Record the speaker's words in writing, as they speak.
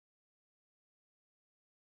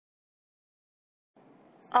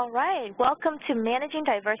All right, welcome to Managing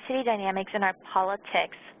Diversity Dynamics in Our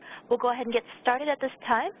Politics. We'll go ahead and get started at this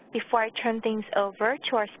time. Before I turn things over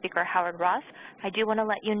to our speaker, Howard Ross, I do want to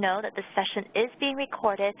let you know that this session is being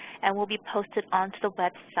recorded and will be posted onto the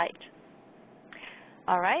website.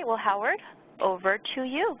 All right, well, Howard, over to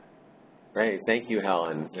you. Great, thank you,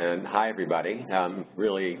 Helen, and hi, everybody.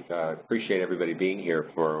 Really appreciate everybody being here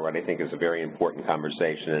for what I think is a very important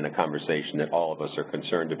conversation, and a conversation that all of us are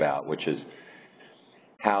concerned about, which is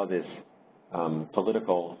how this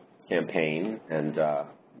political campaign and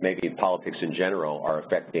maybe politics in general are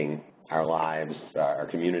affecting our lives, our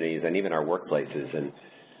communities, and even our workplaces. And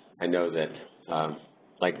I know that,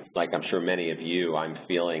 like I'm sure many of you, I'm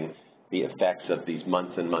feeling the effects of these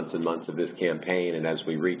months and months and months of this campaign, and as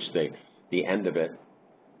we reach the end of it,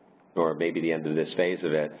 or maybe the end of this phase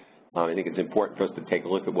of it, I think it's important for us to take a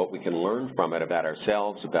look at what we can learn from it about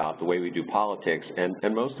ourselves, about the way we do politics, and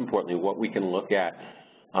most importantly, what we can look at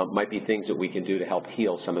might be things that we can do to help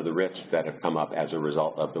heal some of the rifts that have come up as a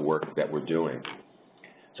result of the work that we're doing.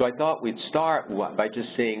 So I thought we'd start by just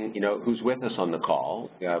seeing, who's with us on the call.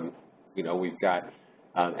 We've got,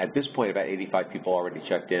 at this point, about 85 people already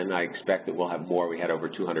checked in. I expect that we'll have more. We had over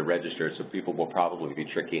 200 registered, so people will probably be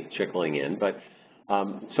trickling in. But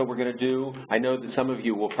so we're going to do, I know that some of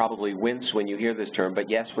you will probably wince when you hear this term, but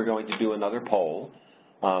yes, we're going to do another poll.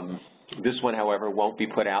 This one, however, won't be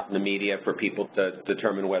put out in the media for people to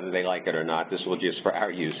determine whether they like it or not. This will just for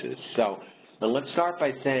our uses. So let's start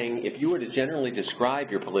by saying, if you were to generally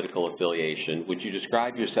describe your political affiliation, would you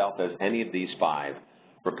describe yourself as any of these five: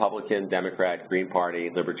 Republican, Democrat, Green Party,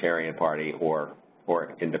 Libertarian Party, or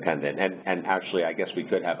Independent? And actually, I guess we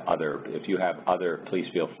could have other. If you have other, please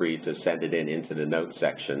feel free to send it into the notes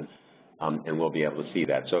section, and we'll be able to see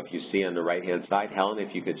that. So if you see on the right-hand side, Helen,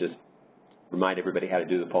 if you could just remind everybody how to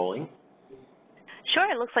do the polling. Sure,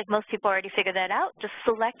 it looks like most people already figured that out. Just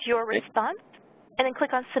select your response and then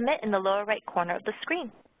click on Submit in the lower right corner of the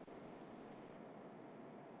screen.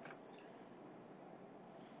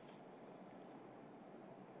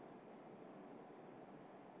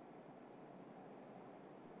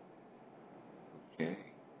 Okay.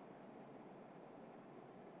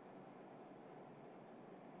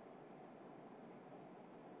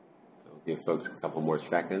 So we'll give folks a couple more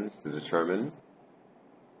seconds to determine.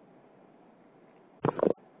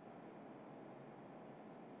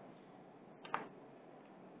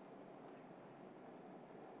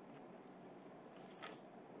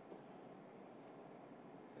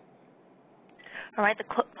 All right, the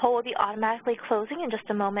poll will be automatically closing in just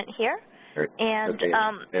a moment here. And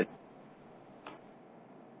okay.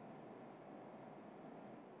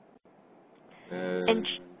 And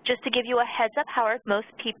just to give you a heads up, Howard, most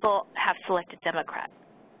people have selected Democrat.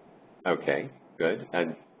 Okay, good.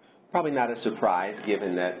 And probably not a surprise,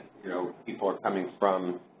 given that people are coming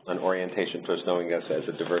from an orientation towards knowing us as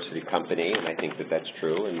a diversity company, and I think that that's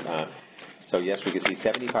true. And so yes, we can see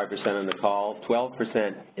 75% on the call,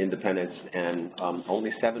 12% independents, and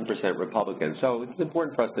only 7% Republicans. So it's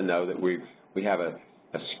important for us to know that we have a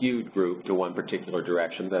skewed group to one particular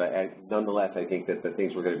direction, but nonetheless, I think that the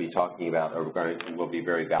things we're going to be talking about will be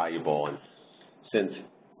very valuable. And since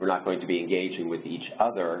we're not going to be engaging with each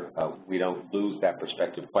other, we don't lose that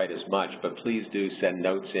perspective quite as much. But please do send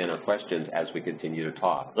notes in or questions as we continue to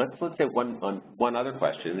talk. Let's say one other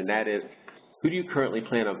question, and that is, who do you currently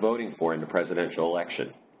plan on voting for in the presidential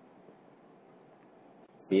election?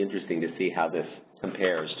 It'll be interesting to see how this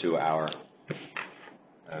compares to our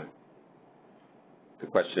the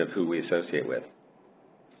question of who we associate with.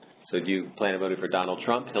 So do you plan on voting for Donald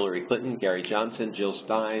Trump, Hillary Clinton, Gary Johnson, Jill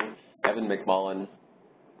Stein, Evan McMullin,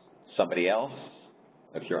 somebody else?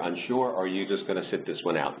 If you're unsure, or are you just going to sit this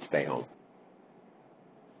one out and stay home?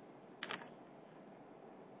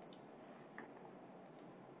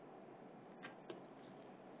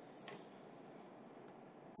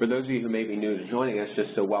 For those of you who may be new to joining us,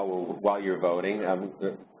 just so while you're voting,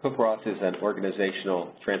 Cook Ross is an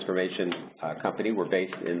organizational transformation company. We're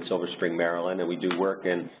based in Silver Spring, Maryland, and we do work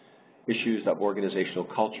in issues of organizational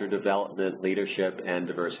culture development, leadership, and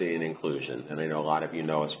diversity and inclusion. And I know a lot of you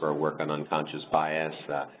know us for our work on unconscious bias.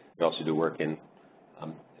 We also do work in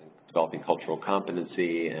developing cultural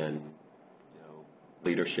competency and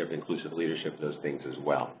leadership, inclusive leadership, those things as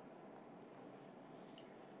well.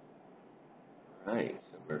 All right.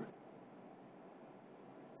 We're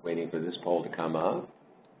waiting for this poll to come up,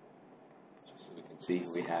 just so we can see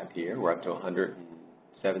who we have here. We're up to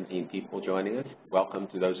 117 people joining us. Welcome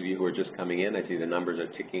to those of you who are just coming in. I see the numbers are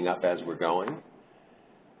ticking up as we're going.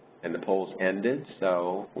 And the poll's ended,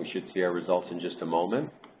 so we should see our results in just a moment.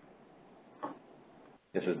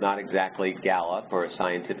 This is not exactly Gallup or a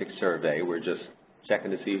scientific survey. We're just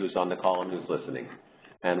checking to see who's on the call and who's listening.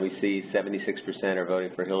 And we see 76% are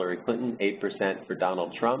voting for Hillary Clinton, 8% for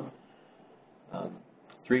Donald Trump,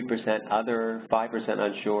 3% other, 5%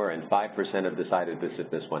 unsure, and 5% have decided to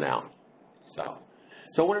sit this one out. So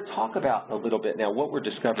I want to talk about a little bit now what we're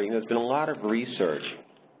discovering. There's been a lot of research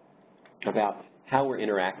about how we're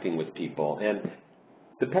interacting with people. And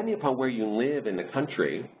depending upon where you live in the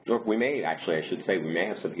country, or we may actually, I should say, we may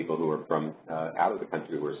have some people who are from out of the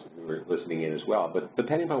country who are listening in as well. But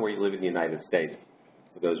depending upon where you live in the United States,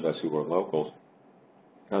 for those of us who are locals,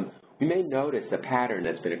 we may notice a pattern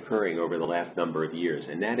that's been occurring over the last number of years,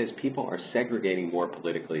 and that is people are segregating more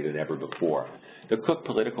politically than ever before. The Cook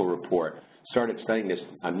Political Report started studying this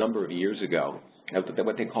a number of years ago,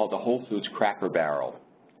 what they call the Whole Foods Cracker Barrel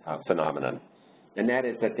phenomenon. And that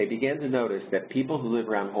is that they began to notice that people who live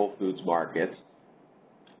around Whole Foods markets,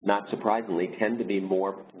 not surprisingly, tend to be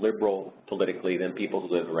more liberal politically than people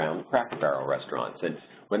who live around Cracker Barrel restaurants. And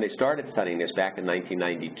when they started studying this back in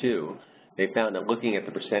 1992, they found that looking at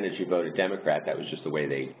the percentage who voted Democrat, that was just the way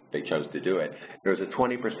they chose to do it, there was a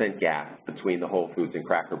 20% gap between the Whole Foods and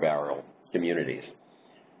Cracker Barrel communities.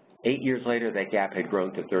 8 years later, that gap had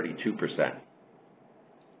grown to 32%.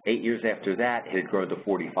 8 years after that, it had grown to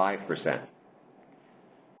 45%.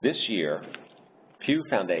 This year, Pew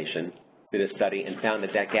Foundation did a study and found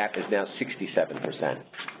that that gap is now 67%.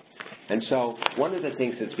 And so one of the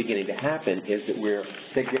things that's beginning to happen is that we're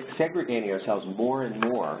segregating ourselves more and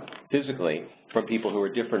more physically from people who are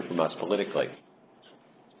different from us politically.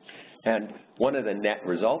 And one of the net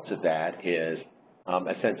results of that is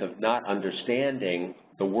a sense of not understanding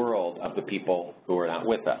the world of the people who are not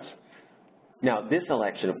with us. Now, this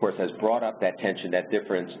election, of course, has brought up that tension, that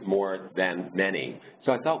difference more than many.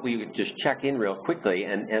 So I thought we would just check in real quickly.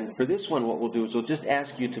 And for this one, what we'll do is we'll just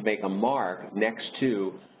ask you to make a mark next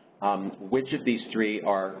to which of these three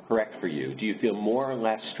are correct for you. Do you feel more or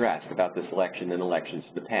less stressed about this election than elections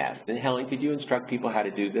in the past? And Helen, could you instruct people how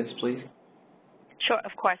to do this, please? Sure,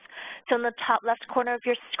 of course. So in the top left corner of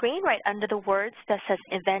your screen, right under the words that says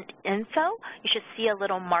Event Info, you should see a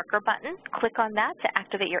little marker button. Click on that to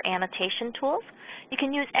activate your annotation tools. You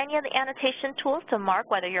can use any of the annotation tools to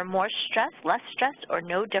mark whether you're more stressed, less stressed, or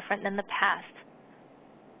no different than the past.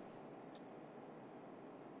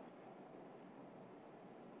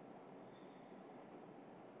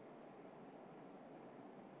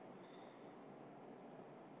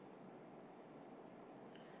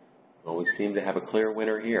 Well, we seem to have a clear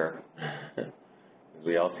winner here.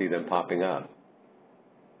 We all see them popping up.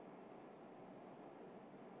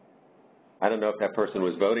 I don't know if that person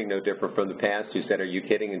was voting no different from the past who said, "Are you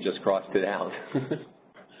kidding?" and just crossed it out.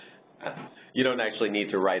 You don't actually need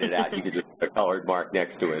to write it out. You could just put a colored mark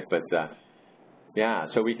next to it. But yeah,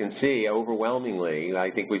 so we can see overwhelmingly, I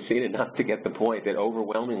think we've seen enough to get the point that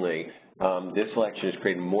overwhelmingly this election is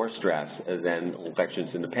creating more stress than elections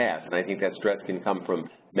in the past. And I think that stress can come from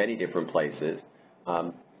many different places.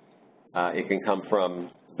 It can come from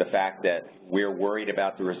the fact that we're worried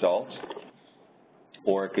about the results,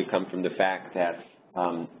 or it could come from the fact that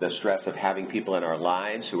the stress of having people in our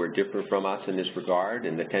lives who are different from us in this regard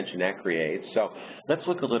and the tension that creates. So let's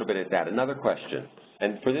look a little bit at that. Another question.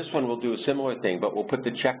 And for this one, we'll do a similar thing, but we'll put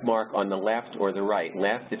the check mark on the left or the right.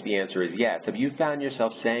 Left if the answer is yes. Have you found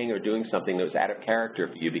yourself saying or doing something that was out of character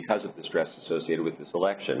for you because of the stress associated with this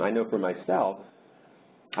election? I know for myself,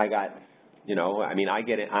 I got, I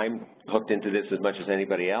get it. I'm hooked into this as much as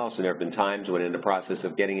anybody else, and there have been times when in the process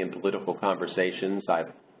of getting in political conversations, I've,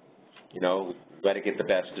 let it get the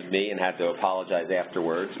best of me and had to apologize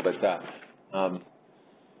afterwards.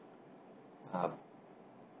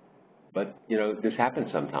 But this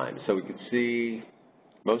happens sometimes. So we could see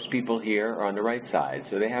most people here are on the right side,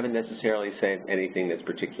 so they haven't necessarily said anything that's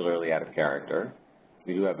particularly out of character.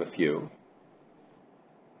 We do have a few.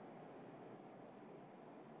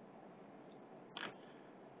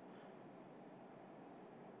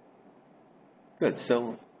 Good.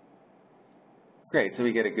 So great. So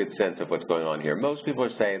we get a good sense of what's going on here. Most people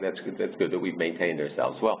are saying that's good that we've maintained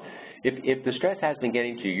ourselves. Well, if the stress has been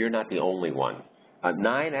getting to you, you're not the only one.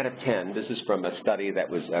 9 out of 10, this is from a study that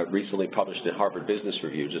was recently published in Harvard Business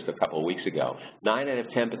Review just a couple of weeks ago. 9 out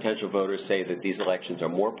of 10 potential voters say that these elections are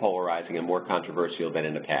more polarizing and more controversial than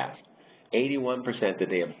in the past. 81%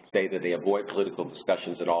 say that they avoid political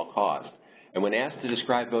discussions at all costs. And when asked to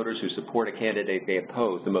describe voters who support a candidate they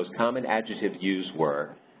oppose, the most common adjectives used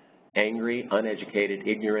were angry, uneducated,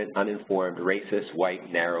 ignorant, uninformed, racist,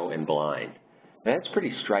 white, narrow, and blind. Now, that's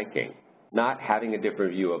pretty striking. Not having a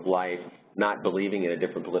different view of life, not believing in a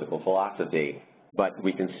different political philosophy, but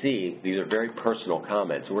we can see these are very personal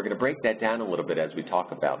comments. And we're going to break that down a little bit as we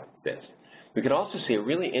talk about this. We can also see a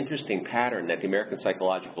really interesting pattern that the American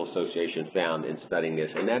Psychological Association found in studying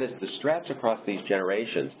this, and that is the stress across these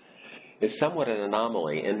generations is somewhat an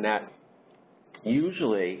anomaly in that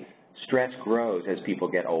usually stress grows as people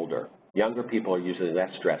get older. Younger people are usually less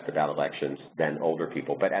stressed about elections than older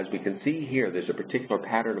people. But as we can see here, there's a particular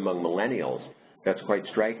pattern among millennials that's quite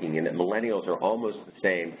striking in that millennials are almost the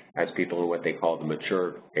same as people in what they call the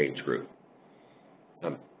mature age group.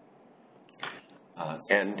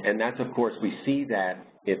 And that's, of course, we see that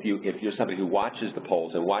if you're somebody who watches the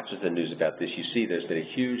polls and watches the news about this, you see there's been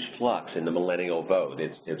a huge flux in the millennial vote.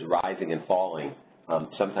 It's rising and falling,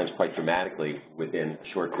 sometimes quite dramatically within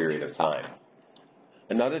a short period of time.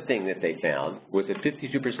 Another thing that they found was that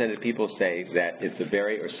 52% of people say that it's a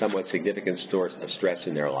very or somewhat significant source of stress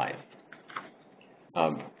in their life.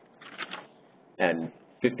 And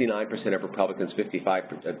 59% of Republicans,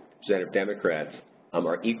 55% of Democrats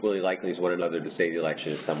are equally likely as one another to say the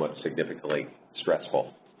election is somewhat significantly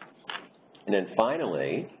stressful. And then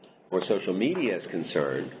finally, where social media is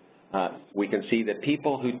concerned, we can see that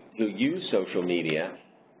people who use social media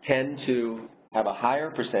tend to have a higher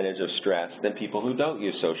percentage of stress than people who don't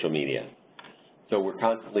use social media. So we're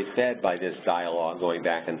constantly fed by this dialogue going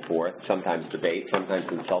back and forth, sometimes debate, sometimes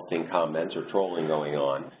insulting comments or trolling going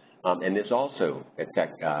on. And this also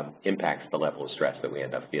impacts the level of stress that we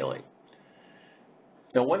end up feeling.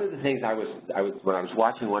 Now, one of the things when I was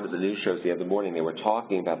watching one of the news shows the other morning, they were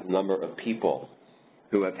talking about the number of people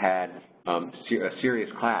who have had a serious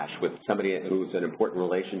clash with somebody who's an important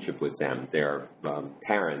relationship with them, their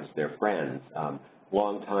parents, their friends,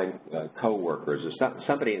 longtime co-workers, or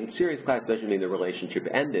somebody. And serious clash doesn't mean the relationship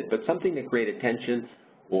ended, but something that created tension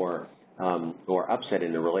or upset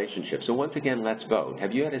in the relationship. So once again, let's vote.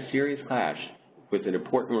 Have you had a serious clash with an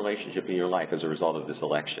important relationship in your life as a result of this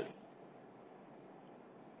election?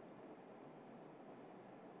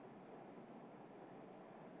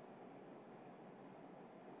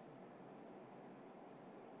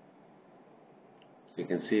 You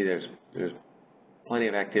can see there's plenty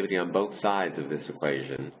of activity on both sides of this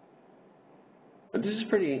equation. But this is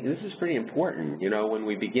pretty important. You know, when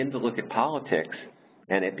we begin to look at politics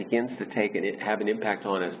and it begins to have an impact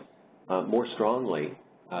on us more strongly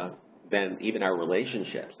than even our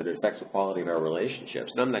relationships, that it affects the quality of our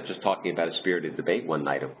relationships. And I'm not just talking about a spirited debate one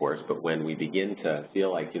night, of course, but when we begin to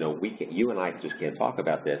feel like, you and I just can't talk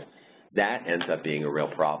about this, that ends up being a real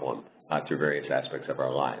problem through various aspects of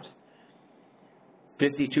our lives.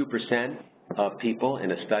 52% of people in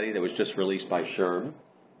a study that was just released by SHRM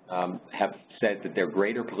have said that there are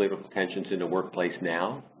greater political tensions in the workplace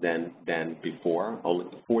now than before. Only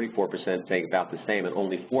 44% saying about the same, and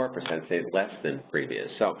only 4% say less than previous.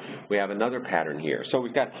 So we have another pattern here. So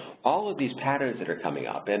we've got all of these patterns that are coming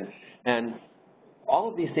up, and all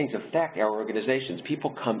of these things affect our organizations.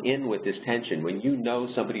 People come in with this tension. When you know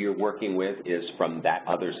somebody you're working with is from that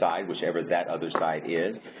other side, whichever that other side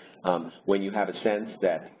is, when you have a sense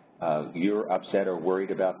that you're upset or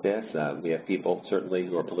worried about this, we have people certainly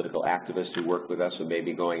who are political activists who work with us who may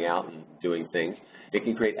be going out and doing things. It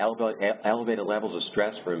can create elevated levels of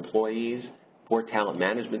stress for employees, poor talent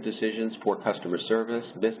management decisions, poor customer service,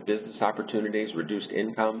 missed business opportunities, reduced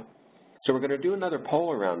income. So we're going to do another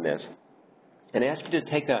poll around this and ask you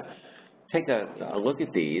to take a look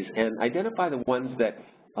at these and identify the ones that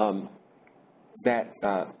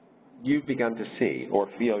you've begun to see or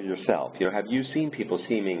feel yourself. Have you seen people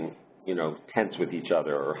seeming, tense with each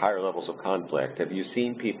other or higher levels of conflict? Have you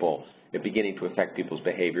seen people beginning to affect people's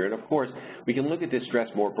behavior? And of course, we can look at this stress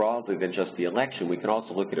more broadly than just the election. We can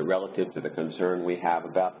also look at it relative to the concern we have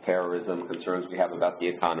about terrorism, concerns we have about the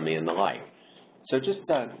economy and the like. So just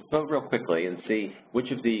vote real quickly and see which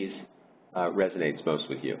of these resonates most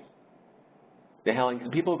with you. Now, Helen, can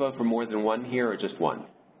people vote for more than one here or just one?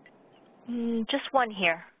 Just one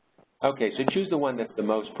here. Okay, so choose the one that's the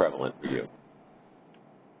most prevalent for you.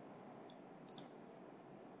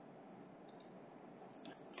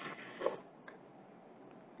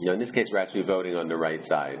 In this case, we're actually voting on the right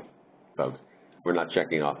side, folks. We're not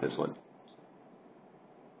checking off this one.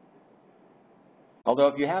 Although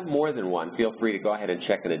if you have more than one, feel free to go ahead and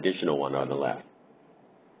check an additional one on the left.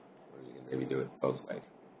 Or you can maybe do it both ways.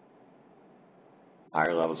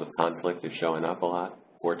 Higher levels of conflict are showing up a lot.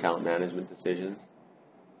 Poor talent management decisions.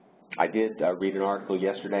 I did read an article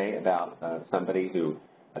yesterday about a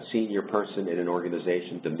senior person in an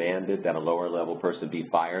organization demanded that a lower level person be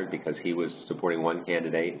fired because he was supporting one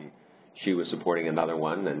candidate and she was supporting another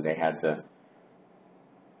one, and they had to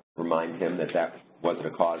remind him that that wasn't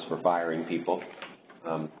a cause for firing people.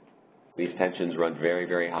 These tensions run very,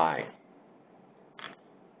 very high.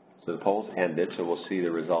 So the polls ended, so we'll see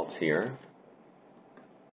the results here.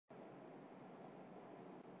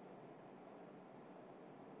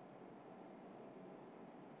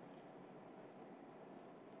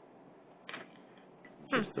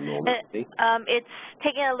 just a moment. It's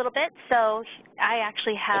taking a little bit, so I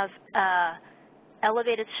actually have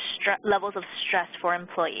elevated levels of stress for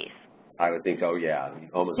employees. I would think, oh yeah,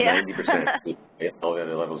 almost 90%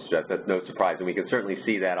 elevated levels of stress. That's no surprise, and we can certainly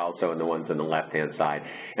see that also in the ones on the left-hand side.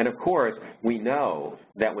 And of course, we know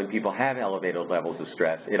that when people have elevated levels of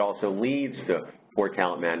stress, it also leads to poor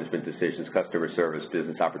talent management decisions, customer service,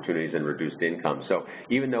 business opportunities, and reduced income. So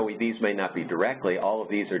even though these may not be directly, all of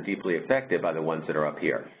these are deeply affected by the ones that are up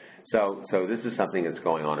here. So this is something that's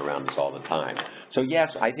going on around us all the time. So yes,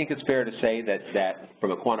 I think it's fair to say that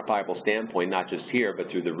from a quantifiable standpoint, not just here, but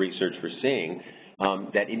through the research we're seeing,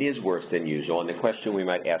 that it is worse than usual. And the question we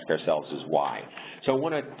might ask ourselves is why. So I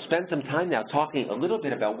want to spend some time now talking a little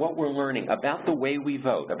bit about what we're learning about the way we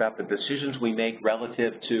vote, about the decisions we make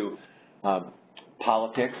relative to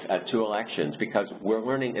politics, to elections, because we're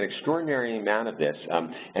learning an extraordinary amount of this,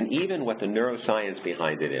 and even what the neuroscience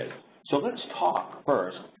behind it is. So let's talk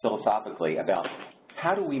first, philosophically, about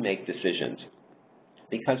how do we make decisions?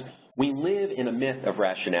 Because we live in a myth of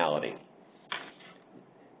rationality.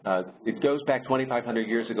 It goes back 2,500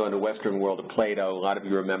 years ago in the Western world of Plato. A lot of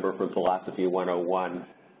you remember from Philosophy 101,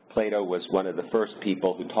 Plato was one of the first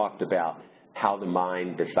people who talked about how the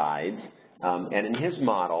mind decides. And in his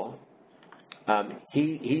model,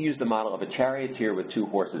 he used the model of a charioteer with two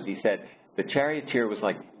horses. He said the charioteer was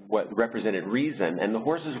like what represented reason, and the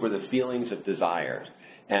horses were the feelings of desires,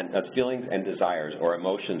 and feelings and desires or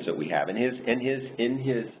emotions that we have. In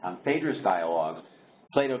his Phaedrus dialogues,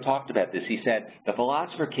 Plato talked about this. He said, the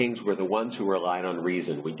philosopher kings were the ones who relied on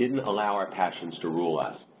reason. We didn't allow our passions to rule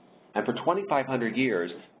us. And for 2,500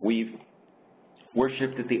 years, we've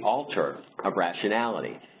worshipped at the altar of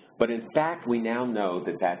rationality. But in fact, we now know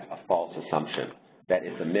that that's a false assumption, that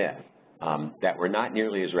it's a myth, that we're not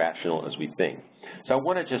nearly as rational as we think. So I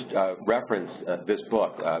want to just reference this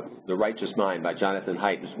book, The Righteous Mind by Jonathan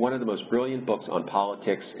Haidt. It's one of the most brilliant books on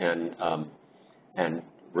politics and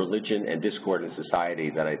religion and discord in society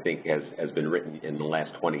that I think has been written in the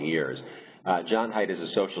last 20 years. John Haidt is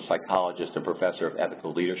a social psychologist and professor of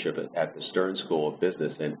ethical leadership at the Stern School of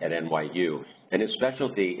Business at NYU, and his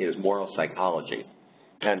specialty is moral psychology.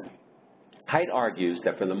 And Haidt argues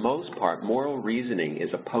that for the most part, moral reasoning is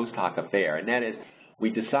a post hoc affair, and that is, we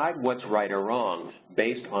decide what's right or wrong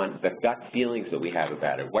based on the gut feelings that we have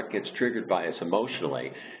about it, what gets triggered by us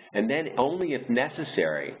emotionally, and then only if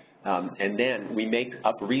necessary, and then we make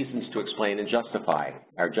up reasons to explain and justify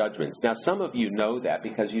our judgments. Now, some of you know that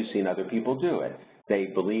because you've seen other people do it. They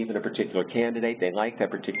believe in a particular candidate, they like that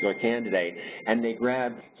particular candidate, and they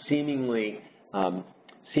grab seemingly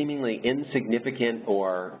insignificant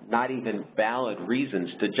or not even valid reasons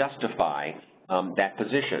to justify that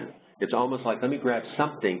position. It's almost like, let me grab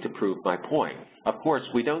something to prove my point. Of course,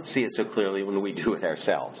 we don't see it so clearly when we do it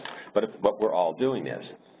ourselves, but we're all doing this.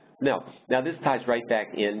 Now this ties right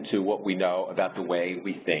back into what we know about the way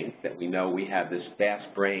we think, that we know we have this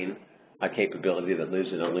vast brain capability that lives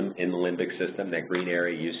in the limbic system, that green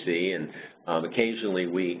area you see, and occasionally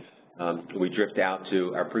we drift out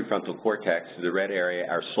to our prefrontal cortex, to the red area,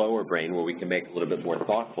 our slower brain, where we can make a little bit more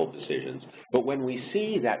thoughtful decisions. But when we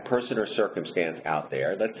see that person or circumstance out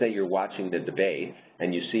there, let's say you're watching the debate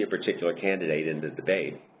and you see a particular candidate in the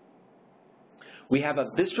debate, we have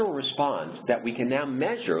a visceral response that we can now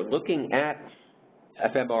measure looking at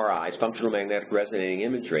fMRIs, functional magnetic resonating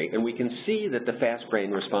imagery, and we can see that the fast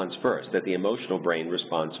brain responds first, that the emotional brain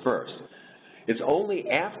responds first. It's only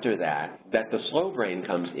after that that the slow brain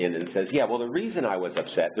comes in and says, yeah, well, the reason I was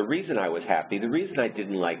upset, the reason I was happy, the reason I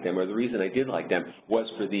didn't like them, or the reason I did like them was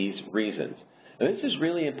for these reasons. And this is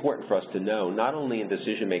really important for us to know, not only in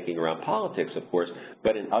decision-making around politics, of course,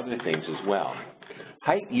 but in other things as well.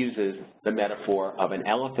 Haidt uses the metaphor of an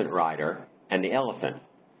elephant rider and the elephant,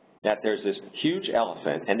 that there's this huge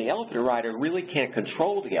elephant, and the elephant rider really can't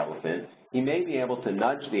control the elephant. He may be able to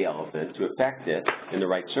nudge the elephant to affect it in the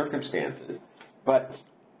right circumstances, but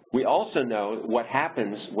we also know what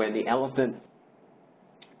happens when the elephant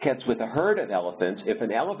gets with a herd of elephants. If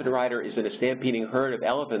an elephant rider is in a stampeding herd of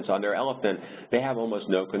elephants on their elephant, they have almost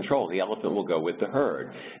no control. The elephant will go with the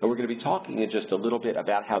herd. And we're going to be talking in just a little bit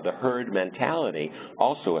about how the herd mentality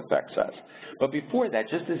also affects us. But before that,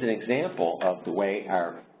 just as an example of the way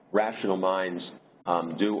our rational minds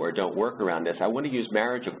do or don't work around this, I want to use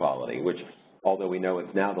marriage equality, which, although we know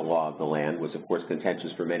it's now the law of the land, was of course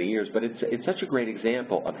contentious for many years, but it's such a great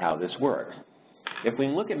example of how this works. If we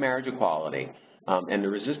look at marriage equality and the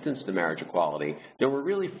resistance to marriage equality, there were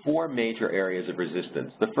really four major areas of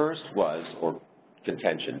resistance. The first was, or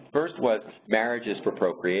contention, first was marriage is for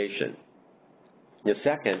procreation. The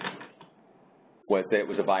second was that it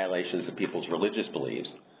was a violation of people's religious beliefs.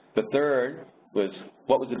 The third was,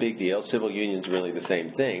 what was the big deal? Civil union's really the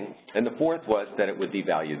same thing. And the fourth was that it would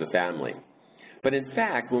devalue the family. But in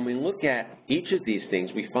fact, when we look at each of these things,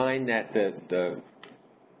 we find that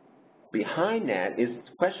behind that is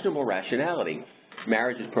questionable rationality.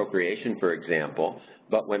 Marriage is procreation, for example,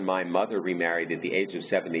 but when my mother remarried at the age of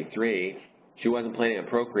 73, she wasn't planning on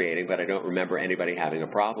procreating, but I don't remember anybody having a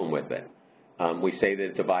problem with it. We say that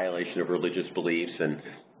it's a violation of religious beliefs, and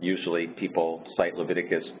usually people cite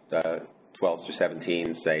Leviticus 12 through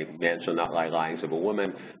 17, say, man shall not lie lyings of a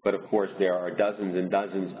woman, but of course there are dozens and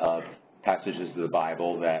dozens of passages of the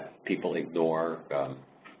Bible that people ignore.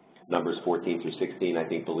 Numbers 14 through 16, I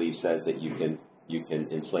think, says that you can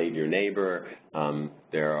enslave your neighbor.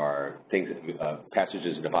 There are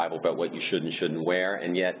passages in the Bible about what you should and shouldn't wear,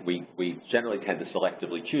 and yet we generally tend to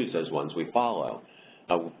selectively choose those ones we follow.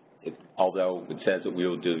 Although it says that we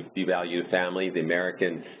will devalue the family, the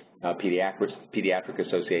American Pediatric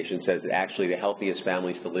Association says that actually the healthiest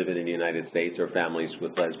families to live in the United States are families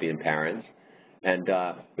with lesbian parents. And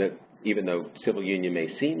that even though civil union may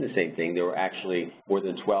seem the same thing, there were actually more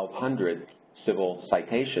than 1,200 civil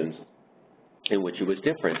citations in which it was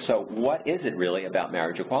different. So what is it really about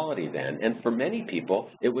marriage equality then? And for many people,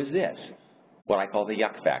 it was this, what I call the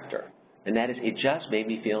yuck factor. And that is, it just made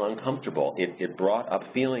me feel uncomfortable. It brought up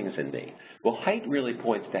feelings in me. Well, Haidt really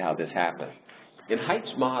points to how this happens. In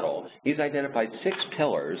Haidt's model, he's identified 6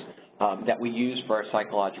 pillars that we use for our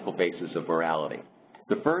psychological basis of morality.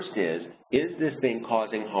 The first is this thing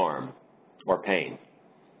causing harm or pain?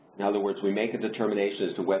 In other words, we make a determination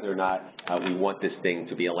as to whether or not we want this thing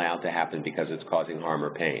to be allowed to happen because it's causing harm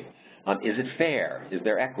or pain. Is it fair? Is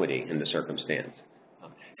there equity in the circumstance?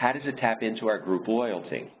 How does it tap into our group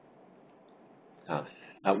loyalty?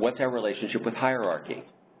 What's our relationship with hierarchy?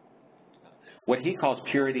 What he calls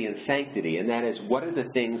purity and sanctity, and that is, what are the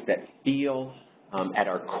things that feel at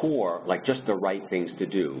our core like just the right things to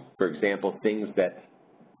do? For example, things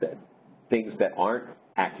that aren't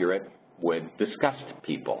accurate would disgust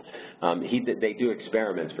people. They do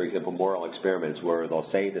experiments, for example, moral experiments, where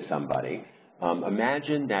they'll say to somebody,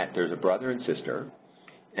 imagine that there's a brother and sister,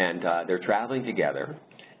 and they're traveling together,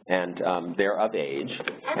 and they're of age,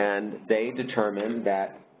 and they determine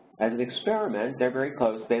that as an experiment, they're very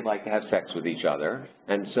close, they like to have sex with each other,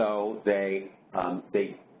 and so they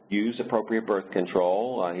use appropriate birth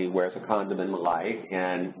control, he wears a condom and the like,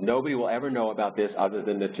 and nobody will ever know about this other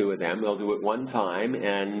than the two of them. They'll do it one time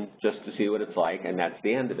and just to see what it's like, and that's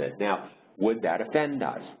the end of it. Now, would that offend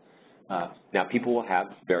us? Now, people will have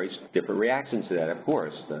very different reactions to that, of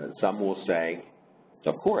course. Some will say,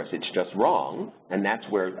 of course, it's just wrong, and that's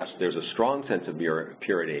where there's a strong sense of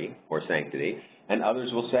purity or sanctity. And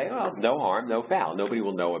others will say, oh, no harm, no foul. Nobody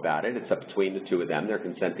will know about it. It's up between the two of them. They're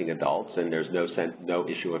consenting adults, and there's no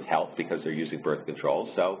issue of health because they're using birth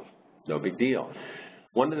control, so no big deal.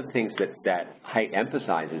 One of the things that Haidt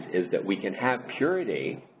emphasizes is that we can have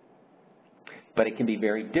purity, but it can be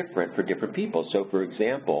very different for different people. So, for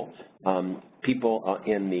example, people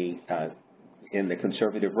in the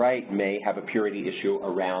conservative right may have a purity issue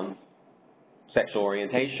around sexual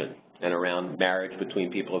orientation and around marriage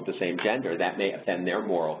between people of the same gender. That may offend their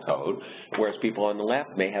moral code, whereas people on the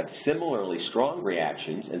left may have similarly strong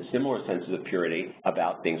reactions and similar senses of purity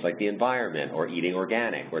about things like the environment or eating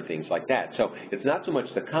organic or things like that. So it's not so much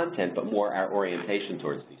the content, but more our orientation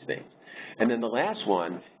towards these things. And then the last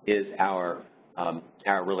one is our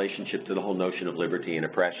relationship to the whole notion of liberty and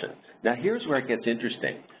oppression. Now here's where it gets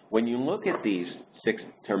interesting. When you look at these 6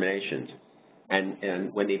 determinations,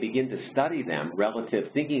 and when they begin to study them relative,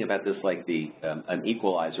 thinking about this like an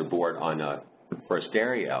equalizer board for a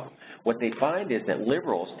stereo, what they find is that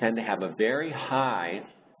liberals tend to have a very high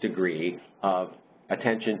degree of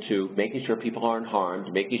attention to making sure people aren't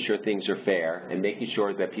harmed, making sure things are fair, and making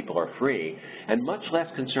sure that people are free, and much less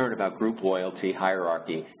concerned about group loyalty,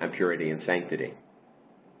 hierarchy, and purity and sanctity.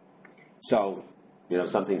 So, you know,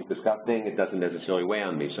 if something's disgusting, it doesn't necessarily weigh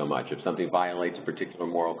on me so much. If something violates a particular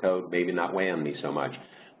moral code, maybe not weigh on me so much.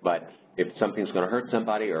 But if something's going to hurt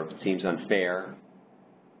somebody or if it seems unfair,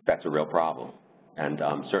 that's a real problem. And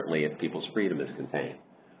certainly if people's freedom is contained.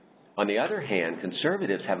 On the other hand,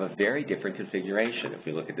 conservatives have a very different configuration. If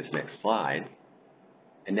we look at this next slide,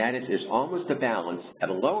 and that is there's almost a balance at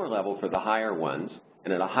a lower level for the higher ones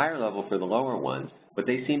and at a higher level for the lower ones, but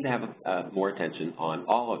they seem to have more attention on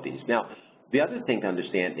all of these. Now, the other thing to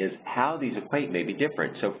understand is how these equate may be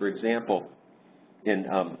different. So, for example, in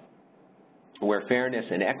where fairness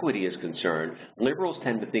and equity is concerned, liberals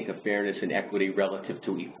tend to think of fairness and equity relative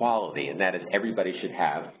to equality, and that is everybody should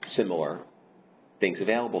have similar things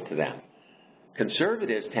available to them.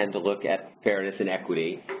 Conservatives tend to look at fairness and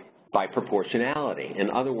equity by proportionality. In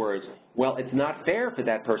other words, well, it's not fair for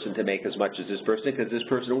that person to make as much as this person because this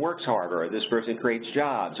person works harder, or this person creates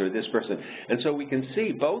jobs, or this person. And so we can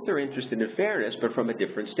see both are interested in fairness, but from a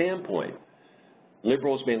different standpoint.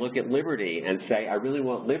 Liberals may look at liberty and say, I really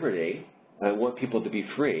want liberty. I want people to be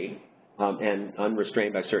free and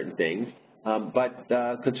unrestrained by certain things. But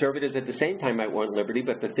conservatives at the same time might want liberty,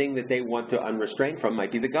 but the thing that they want to unrestrain from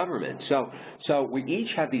might be the government. So we each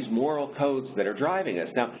have these moral codes that are driving us.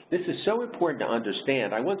 Now, this is so important to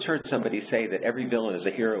understand. I once heard somebody say that every villain is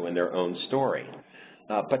a hero in their own story.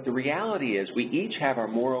 But the reality is we each have our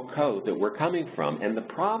moral code that we're coming from, and the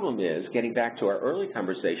problem is, getting back to our early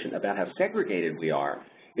conversation about how segregated we are,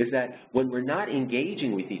 is that when we're not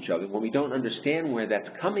engaging with each other, when we don't understand where that's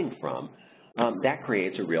coming from, that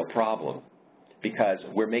creates a real problem. Because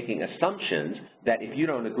we're making assumptions that if you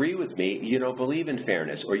don't agree with me, you don't believe in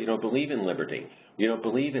fairness, or you don't believe in liberty, you don't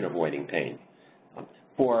believe in avoiding pain.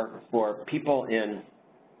 For people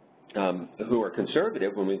who are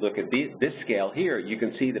conservative, when we look at this scale here, you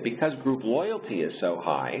can see that because group loyalty is so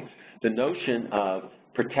high, the notion of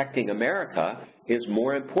protecting America is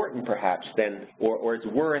more important perhaps than, or it's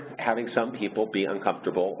worth having some people be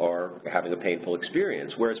uncomfortable or having a painful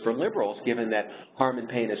experience. Whereas for liberals, given that harm and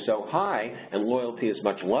pain is so high and loyalty is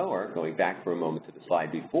much lower, going back for a moment to the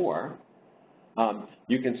slide before,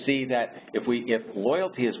 you can see that if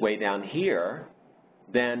loyalty is way down here,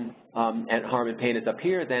 then, and harm and pain is up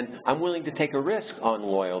here, then I'm willing to take a risk on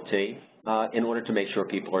loyalty in order to make sure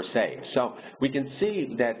people are safe. So we can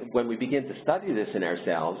see that when we begin to study this in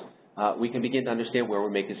ourselves, we can begin to understand where we're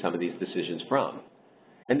making some of these decisions from.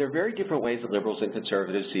 And there are very different ways that liberals and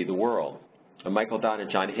conservatives see the world. Michael Dodd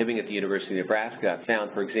and John Hibbing at the University of Nebraska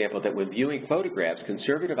found, for example, that when viewing photographs,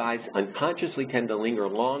 conservative eyes unconsciously tend to linger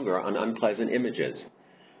longer on unpleasant images,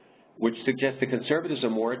 which suggests that conservatives are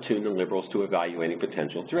more attuned than liberals to evaluating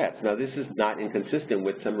potential threats. Now, this is not inconsistent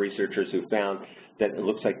with some researchers who found that it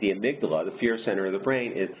looks like the amygdala, the fear center of the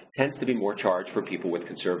brain, tends to be more charged for people with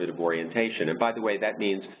conservative orientation. And by the way, that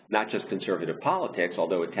means not just conservative politics,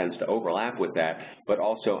 although it tends to overlap with that, but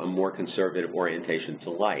also a more conservative orientation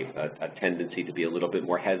to life, a tendency to be a little bit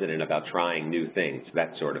more hesitant about trying new things,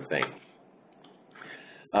 that sort of thing.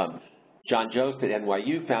 John Jost at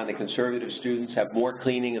NYU found that conservative students have more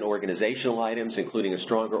cleaning and organizational items, including a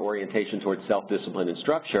stronger orientation towards self-discipline and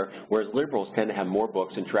structure, whereas liberals tend to have more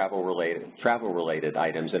books and travel-related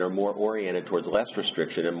items and are more oriented towards less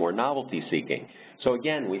restriction and more novelty-seeking. So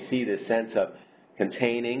again, we see this sense of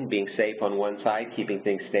containing, being safe on one side, keeping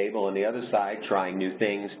things stable on the other side, trying new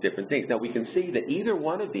things, different things. Now, we can see that either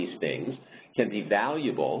one of these things can be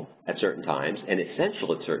valuable at certain times and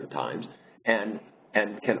essential at certain times, and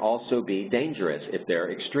can also be dangerous if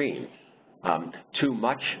they're extreme. Too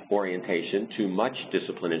much orientation, too much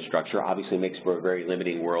discipline and structure obviously makes for a very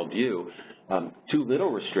limiting worldview. Too little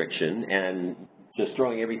restriction and just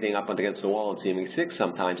throwing everything up against the wall and seeming sick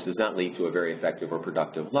sometimes does not lead to a very effective or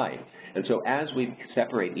productive life. And so as we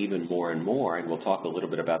separate even more and more, and we'll talk a little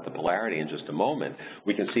bit about the polarity in just a moment,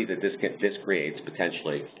 we can see that this creates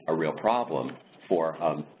potentially a real problem for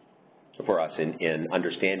us in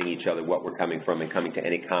understanding each other, what we're coming from, and coming to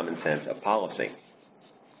any common sense of policy.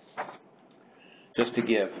 Just to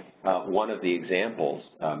give one of the examples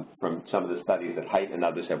from some of the studies that Haidt and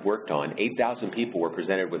others have worked on, 8,000 people were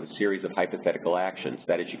presented with a series of hypothetical actions.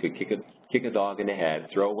 That is, you could kick a dog in the head,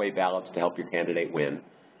 throw away ballots to help your candidate win,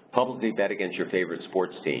 publicly bet against your favorite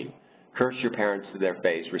sports team, curse your parents to their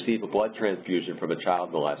face, receive a blood transfusion from a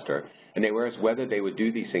child molester, and they were asked whether they would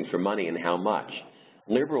do these things for money and how much.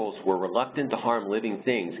 Liberals were reluctant to harm living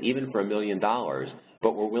things, even for $1 million,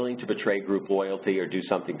 but were willing to betray group loyalty or do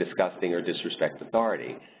something disgusting or disrespect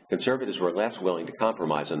authority. Conservatives were less willing to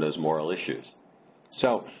compromise on those moral issues.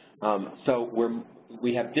 So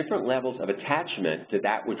we have different levels of attachment to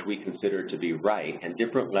that which we consider to be right, and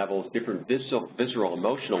different levels, different visceral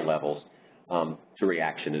emotional levels to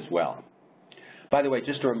reaction as well. By the way,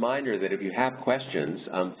 just a reminder that if you have questions,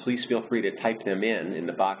 please feel free to type them in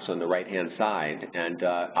the box on the right-hand side, and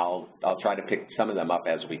I'll try to pick some of them up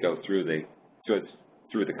as we go through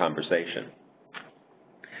the conversation.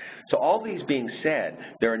 So all these being said,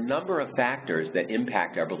 there are a number of factors that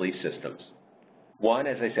impact our belief systems. One,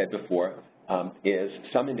 as I said before, is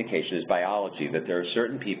some indication is biology, that there are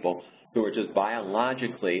certain people who are just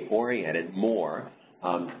biologically oriented more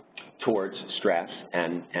towards stress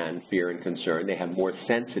and fear and concern. They have more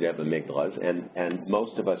sensitive amygdalas, and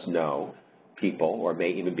most of us know people, or may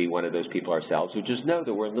even be one of those people ourselves, who just know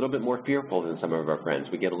that we're a little bit more fearful than some of our friends.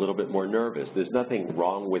 We get a little bit more nervous. There's nothing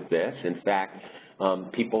wrong with this. In fact,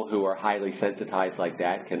 people who are highly sensitized like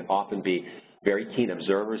that can often be very keen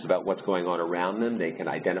observers about what's going on around them. They can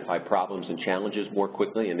identify problems and challenges more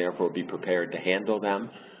quickly and therefore be prepared to handle them.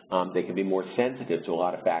 They can be more sensitive to a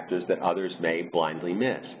lot of factors that others may blindly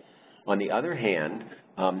miss. On the other hand,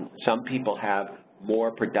 some people have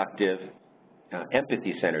more productive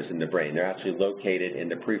empathy centers in the brain. They're actually located in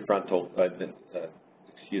the prefrontal,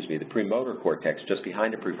 the premotor cortex, just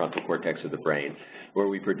behind the prefrontal cortex of the brain, where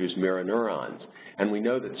we produce mirror neurons. And we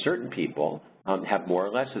know that certain people have more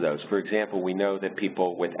or less of those. For example, we know that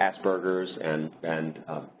people with Asperger's and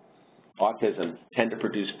autism tend to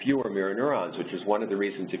produce fewer mirror neurons, which is one of the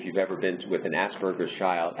reasons if you've ever been with an Asperger's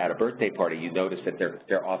child at a birthday party, you notice that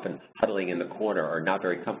they're often huddling in the corner or not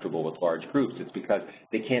very comfortable with large groups. It's because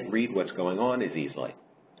they can't read what's going on as easily.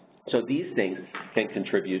 So these things can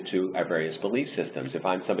contribute to our various belief systems. If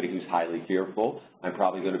I'm somebody who's highly fearful, I'm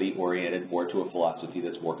probably going to be oriented more to a philosophy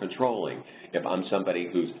that's more controlling. If I'm somebody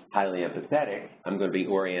who's highly empathetic, I'm going to be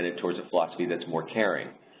oriented towards a philosophy that's more caring.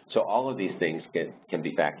 So all of these things can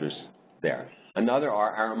be factors there. Another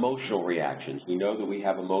are our emotional reactions. We know that we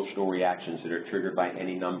have emotional reactions that are triggered by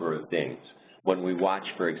any number of things. When we watch,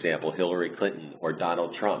 for example, Hillary Clinton or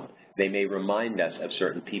Donald Trump, they may remind us of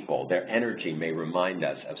certain people. Their energy may remind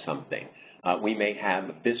us of something. We may have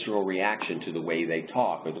a visceral reaction to the way they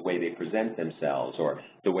talk or the way they present themselves or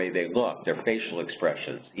the way they look, their facial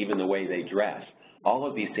expressions, even the way they dress. All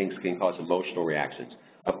of these things can cause emotional reactions.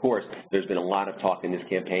 Of course, there's been a lot of talk in this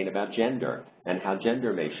campaign about gender and how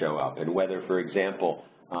gender may show up and whether, for example,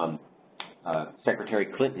 Secretary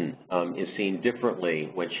Clinton is seen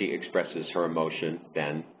differently when she expresses her emotion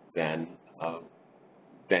than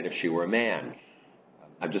if she were a man.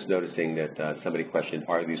 I'm just noticing that somebody questioned,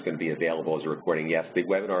 are these going to be available as a recording? Yes, the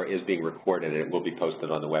webinar is being recorded and it will be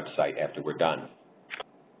posted on the website after we're done.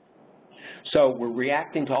 So we're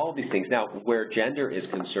reacting to all of these things. Now, where gender is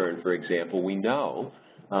concerned, for example, we know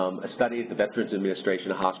a study at the Veterans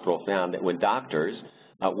Administration Hospital found that when doctors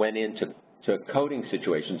went into coding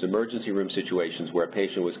situations, emergency room situations where a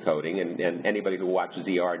patient was coding, and anybody who watches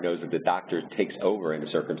ER knows that the doctor takes over in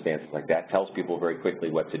circumstances like that, tells people very quickly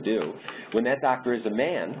what to do. When that doctor is a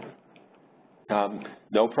man,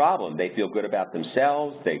 no problem. They feel good about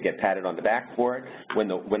themselves. They get patted on the back for it. When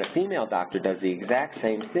a female doctor does the exact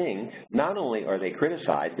same thing, not only are they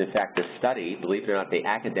criticized, in fact, the study, believe it or not, the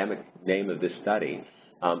academic name of this study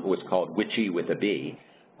was called Witchy with a B.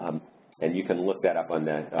 And you can look that up on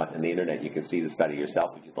the internet. You can see the study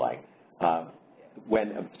yourself if you'd like.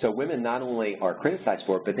 So women not only are criticized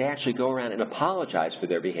for it, but they actually go around and apologize for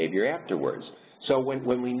their behavior afterwards. So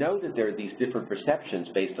when we know that there are these different perceptions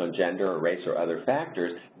based on gender or race or other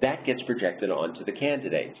factors, that gets projected onto the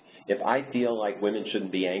candidates. If I feel like women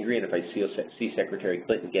shouldn't be angry, and if I see Secretary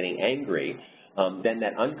Clinton getting angry, then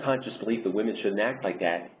that unconscious belief that women shouldn't act like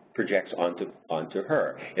that projects onto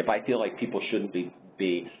her. If I feel like people shouldn't be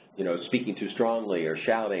speaking too strongly or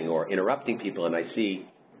shouting or interrupting people, and I see,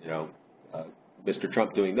 Mr.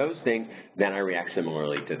 Trump doing those things, then I react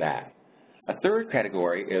similarly to that. A third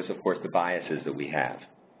category is, of course, the biases that we have.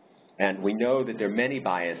 And we know that there are many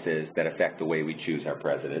biases that affect the way we choose our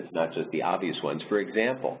presidents, not just the obvious ones. For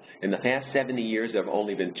example, in the past 70 years, there have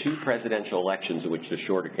only been 2 presidential elections in which the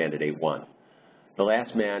shorter candidate won. The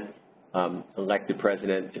last man elected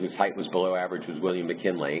president whose height was below average was William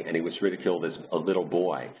McKinley, and he was ridiculed as a little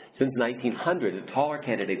boy. Since 1900, the taller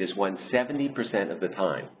candidate has won 70% of the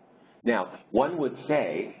time. Now, one would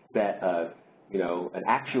say that an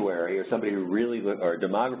actuary or somebody who really, or a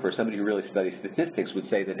demographer, somebody who really studies statistics would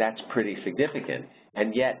say that that's pretty significant.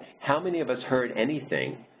 And yet, how many of us heard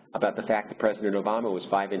anything about the fact that President Obama was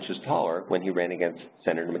 5 inches taller when he ran against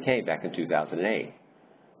Senator McCain back in 2008?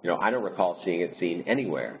 I don't recall seeing it seen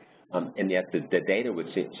anywhere. And yet the data would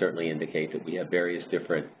certainly indicate that we have various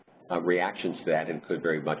different reactions to that and could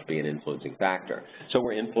very much be an influencing factor. So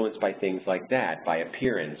we're influenced by things like that, by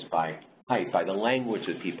appearance, by height, by the language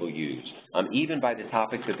that people use, even by the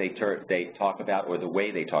topics that they talk about or the way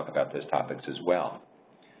they talk about those topics as well.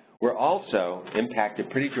 We're also impacted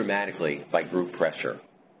pretty dramatically by group pressure.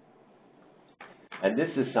 And this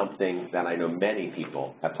is something that I know many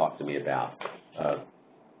people have talked to me about.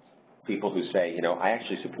 People who say, I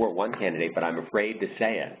actually support one candidate, but I'm afraid to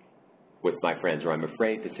say it with my friends, or I'm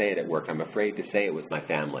afraid to say it at work, I'm afraid to say it with my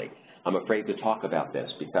family. I'm afraid to talk about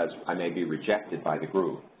this because I may be rejected by the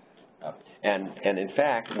group. And in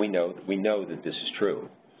fact, we know that this is true.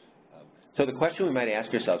 So the question we might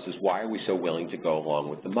ask ourselves is, why are we so willing to go along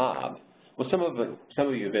with the mob? Well, some of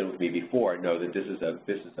you who've been with me before know that this is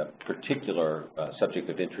a particular subject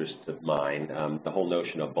of interest of mine. The whole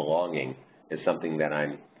notion of belonging is something that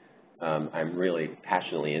I'm really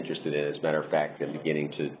passionately interested in. As a matter of fact, I'm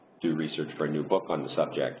beginning to do research for a new book on the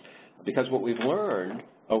subject. Because what we've learned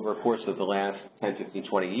over a course of the last 10, 15,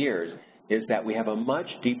 20 years is that we have a much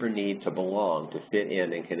deeper need to belong, to fit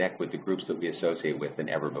in and connect with the groups that we associate with than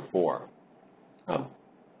ever before.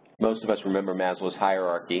 Most of us remember Maslow's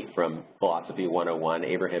hierarchy from Philosophy 101.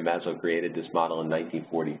 Abraham Maslow created this model in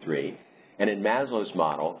 1943. And in Maslow's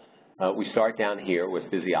model, we start down here with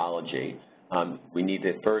physiology. We need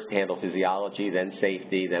to first handle physiology, then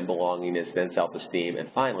safety, then belongingness, then self-esteem, and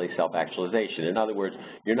finally self-actualization. In other words,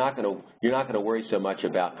 you're not going to worry so much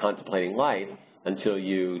about contemplating life until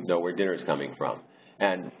you know where dinner is coming from.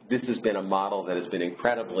 And this has been a model that has been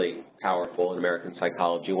incredibly powerful in American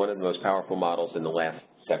psychology, one of the most powerful models in the last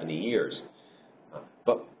 70 years.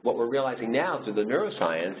 But what we're realizing now through the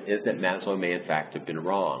neuroscience is that Maslow may in fact have been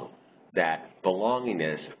wrong, that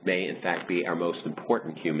belongingness may in fact be our most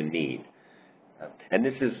important human need. And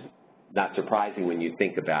this is not surprising when you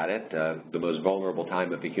think about it. The most vulnerable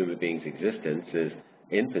time of a human being's existence is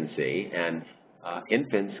infancy, and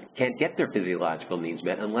infants can't get their physiological needs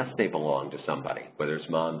met unless they belong to somebody. Whether it's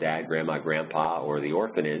mom, dad, grandma, grandpa, or the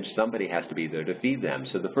orphanage, somebody has to be there to feed them.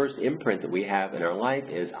 So the first imprint that we have in our life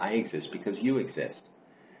is, I exist because you exist.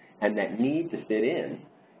 And that need to fit in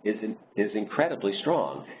is incredibly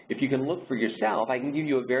strong. If you can look for yourself, I can give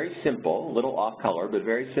you a very simple, little off-color, but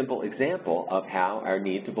very simple example of how our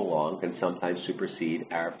need to belong can sometimes supersede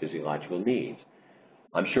our physiological needs.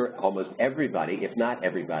 I'm sure almost everybody, if not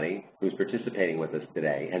everybody, who's participating with us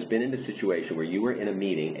today has been in a situation where you were in a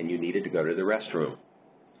meeting and you needed to go to the restroom.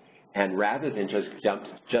 And rather than just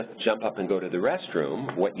jump up and go to the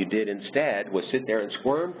restroom, what you did instead was sit there and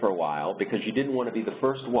squirm for a while because you didn't want to be the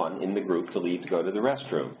first one in the group to leave to go to the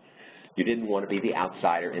restroom. You didn't want to be the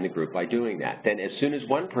outsider in the group by doing that. Then as soon as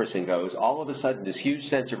one person goes, all of a sudden this huge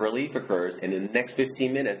sense of relief occurs, and in the next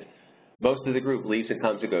 15 minutes, most of the group leaves and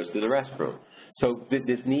comes and goes to the restroom. So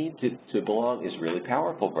this need to belong is really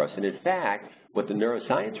powerful for us. And in fact, what the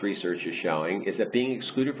neuroscience research is showing is that being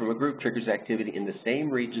excluded from a group triggers activity in the same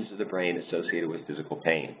regions of the brain associated with physical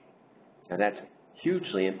pain. Now that's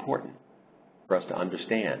hugely important for us to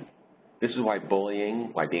understand. This is why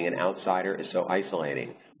bullying, why being an outsider is so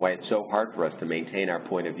isolating, why it's so hard for us to maintain our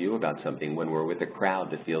point of view about something when we're with a crowd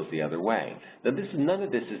that feels the other way. Now none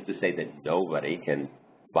of this is to say that nobody can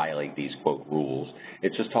violate these, quote, rules.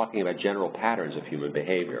 It's just talking about general patterns of human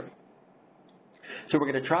behavior. So we're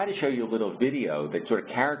going to try to show you a little video that sort of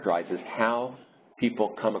characterizes how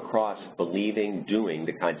people come across believing, doing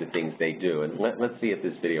the kinds of things they do. And let's see if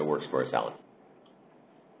this video works for us, Ellen.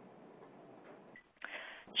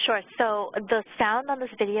 Sure. So the sound on this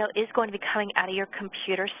video is going to be coming out of your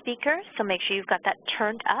computer speaker, so make sure you've got that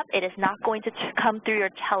turned up. It is not going to come through your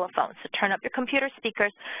telephone, so turn up your computer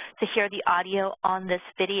speakers to hear the audio on this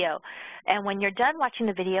video. And when you're done watching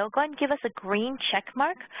the video, go ahead and give us a green check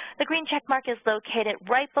mark. The green check mark is located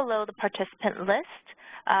right below the participant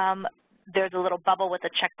list. There's a little bubble with a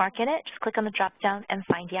check mark in it. Just click on the drop down and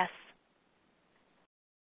find yes.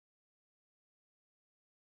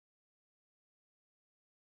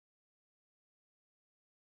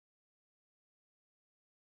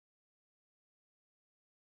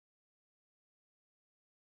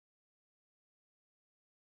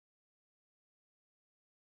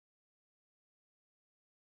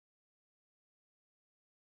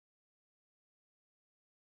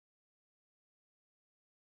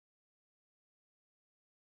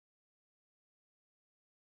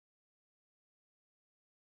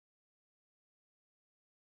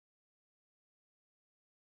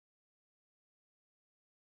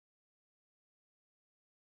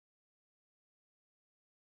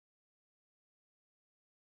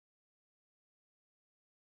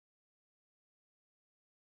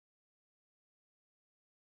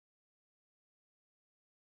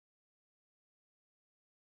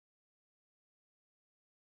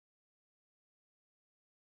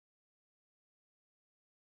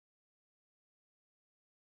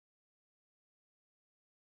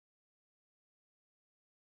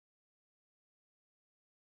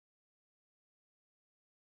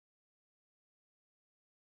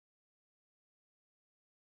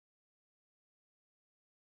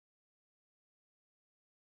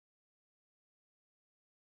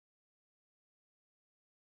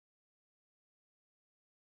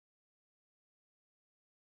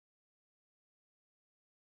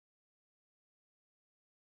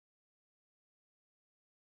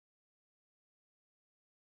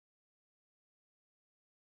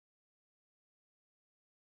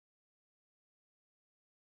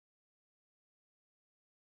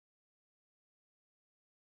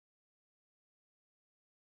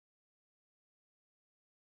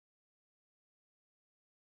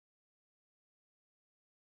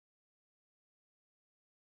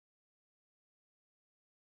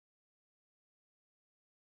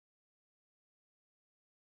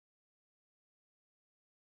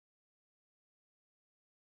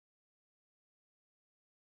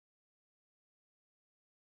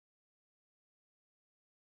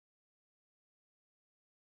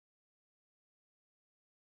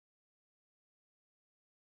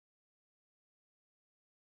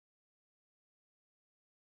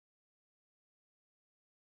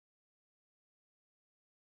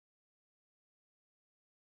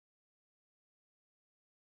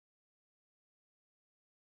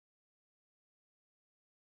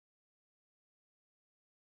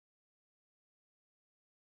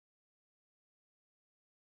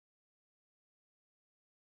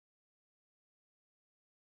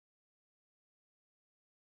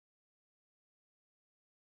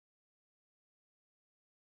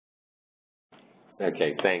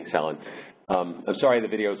 Okay, thanks, Helen. I'm sorry the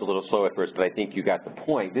video is a little slow at first, but I think you got the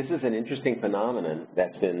point. This is an interesting phenomenon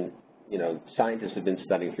that's been, scientists have been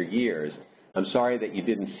studying for years. I'm sorry that you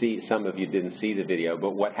didn't see, some of you didn't see the video,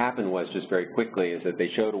 but what happened was, just very quickly, is that they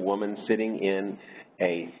showed a woman sitting in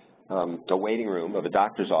a waiting room of a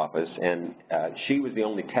doctor's office, and she was the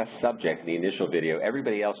only test subject in the initial video.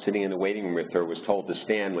 Everybody else sitting in the waiting room with her was told to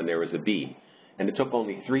stand when there was a beep. And it took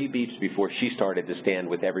only 3 beeps before she started to stand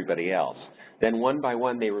with everybody else. Then one by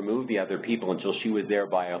one, they removed the other people until she was there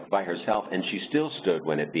by herself, and she still stood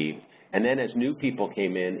when it beeped. And then as new people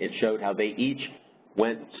came in, it showed how they each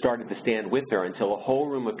started to stand with her until a whole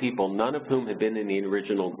room of people, none of whom had been in the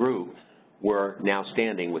original group, were now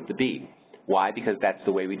standing with the beep. Why? Because that's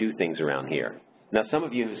the way we do things around here. Now, some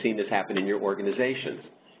of you have seen this happen in your organizations.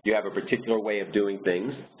 You have a particular way of doing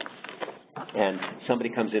things, and somebody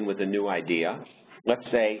comes in with a new idea. Let's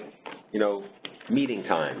say, meeting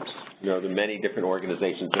times. There are many different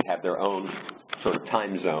organizations that have their own sort of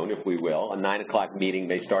time zone, if we will. A 9 o'clock meeting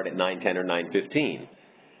may start at 9:10 or 9:15.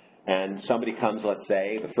 And somebody comes, let's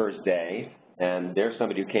say, the first day, and there's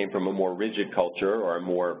somebody who came from a more rigid culture or a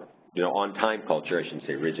more on-time culture. I shouldn't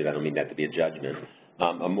say rigid, I don't mean that to be a judgment.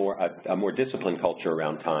 A more disciplined culture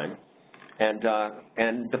around time. And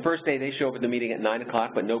the first day they show up at the meeting at 9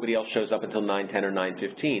 o'clock, but nobody else shows up until 9:10 or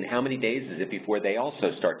 9:15. How many days is it before they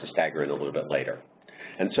also start to stagger in a little bit later?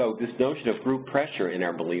 And so this notion of group pressure in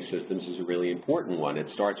our belief systems is a really important one. It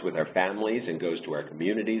starts with our families and goes to our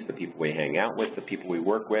communities, the people we hang out with, the people we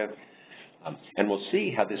work with. And we'll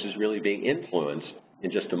see how this is really being influenced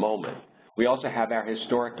in just a moment. We also have our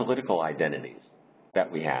historic political identities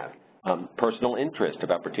that we have. Personal interest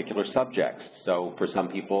about particular subjects. So for some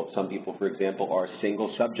people, for example, are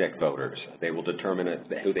single subject voters. They will determine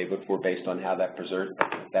who they vote for based on how that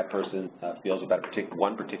person feels about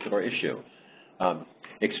one particular issue.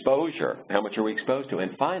 Exposure, how much are we exposed to?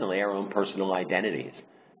 And finally, our own personal identities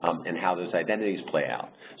and how those identities play out.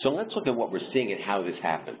 So let's look at what we're seeing and how this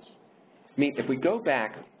happens. I mean, if we go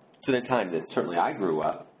back to the time that certainly I grew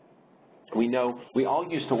up, we know we all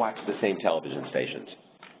used to watch the same television stations.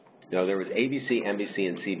 There was ABC, NBC,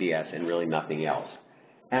 and CBS, and really nothing else.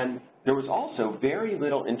 And there was also very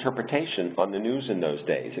little interpretation on the news in those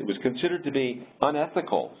days. It was considered to be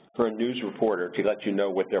unethical for a news reporter to let you know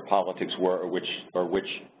what their politics were or which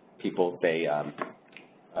people they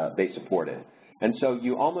supported. And so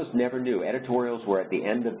you almost never knew. Editorials were at the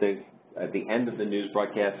end of the news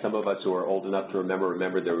broadcast. Some of us who are old enough to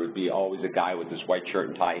remember there would be always a guy with this white shirt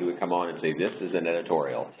and tie who would come on and say, "This is an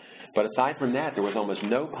editorial." But aside from that, there was almost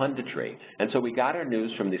no punditry. And so we got our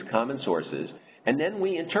news from these common sources, and then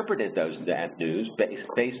we interpreted that news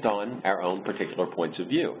based on our own particular points of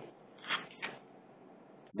view.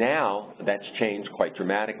 Now, that's changed quite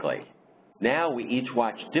dramatically. Now we each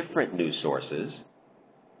watch different news sources,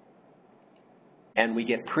 and we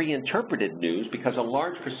get pre-interpreted news because a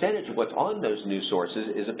large percentage of what's on those news sources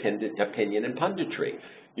is opinion and punditry.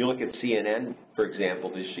 You look at CNN, for example,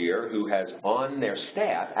 this year, who has on their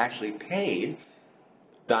staff actually paid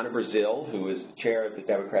Donna Brazile, who is the chair of the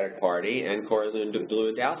Democratic Party, and Corey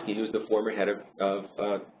Lewandowski, who's the former head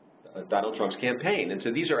of Donald Trump's campaign. And so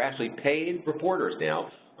these are actually paid reporters now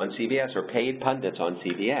on CBS or paid pundits on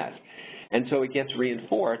CBS. And so it gets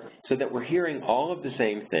reinforced so that we're hearing all of the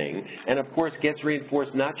same thing, and of course gets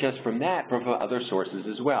reinforced not just from that, but from other sources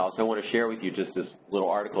as well. So I want to share with you just this little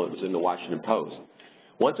article that was in the Washington Post.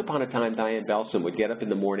 Once upon a time, Diane Belson would get up in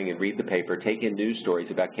the morning and read the paper, take in news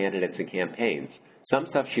stories about candidates and campaigns. Some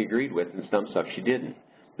stuff she agreed with and some stuff she didn't.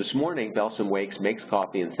 This morning, Belson wakes, makes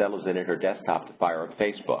coffee, and settles in at her desktop to fire up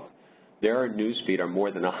Facebook. Their newsfeed are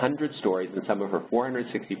more than 100 stories, and some of her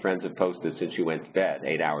 460 friends have posted since she went to bed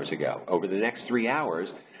 8 hours ago. Over the next 3 hours,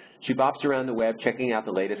 she bops around the web checking out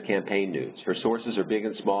the latest campaign news. Her sources are big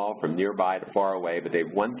and small, from nearby to far away, but they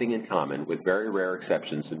have one thing in common. With very rare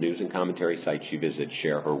exceptions, the news and commentary sites she visits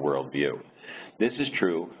share her worldview. This is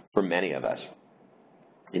true for many of us.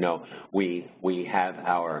 We have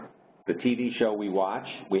the TV show we watch.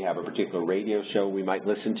 We have a particular radio show we might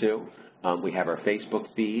listen to. We have our Facebook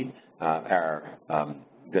feed,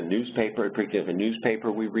 the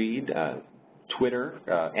newspaper we read, Twitter,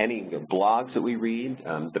 any blogs that we read,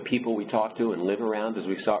 the people we talk to and live around, as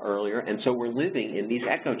we saw earlier. And so we're living in these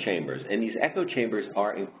echo chambers, and these echo chambers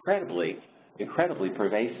are incredibly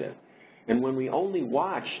pervasive. And when we only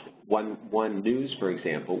watch one news, for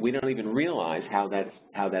example, we don't even realize how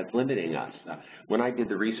that's limiting us. When I did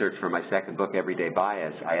the research for my second book, Everyday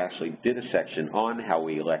Bias, I actually did a section on how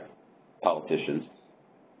we elect politicians.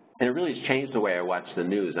 And it really has changed the way I watch the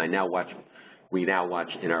news. I now watch we now watch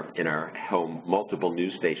in our home multiple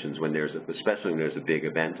news stations when especially when there's a big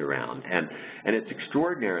event around, and it's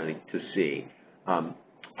extraordinary to see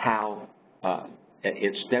how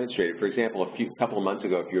it's demonstrated. For example, a couple of months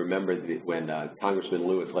ago, if you remember, when Congressman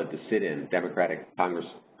Lewis led the sit-in, Democratic Congress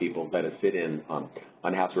people led a sit-in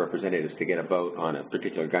on House of Representatives to get a vote on a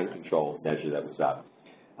particular gun control measure that was up.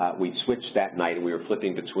 We switched that night, and we were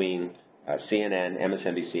flipping between CNN,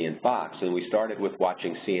 MSNBC, and Fox, and we started with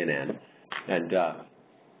watching CNN, and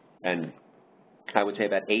I would say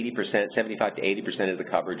about 80%, 75 to 80% of the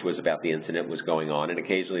coverage was about the incident was going on, and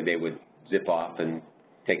occasionally they would zip off and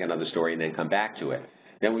take another story and then come back to it.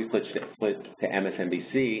 Then we flipped to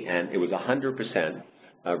MSNBC, and it was 100%.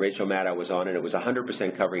 Rachel Maddow was on, and it was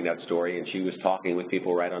 100% covering that story, and she was talking with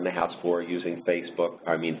people right on the House floor using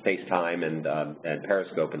FaceTime and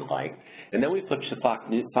Periscope and the like. And then we flipped to Fox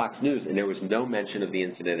News, and there was no mention of the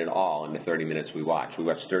incident at all in the 30 minutes we watched. We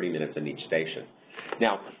watched 30 minutes in each station.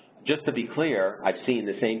 Now, just to be clear, I've seen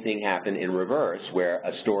the same thing happen in reverse, where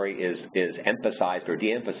a story is emphasized or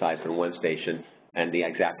de-emphasized on one station, and the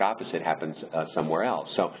exact opposite happens somewhere else.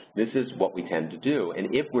 So this is what we tend to do.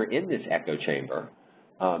 And if we're in this echo chamber,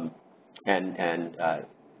 Joe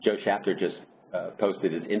Shapter just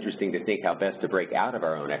posted, it's interesting to think how best to break out of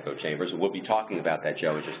our own echo chambers. We'll be talking about that,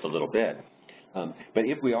 Joe, in just a little bit. But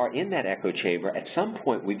if we are in that echo chamber, at some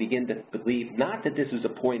point we begin to believe not that this is a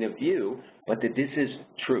point of view, but that this is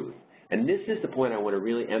truth. And this is the point I want to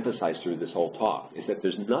really emphasize through this whole talk, is that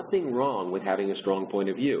there's nothing wrong with having a strong point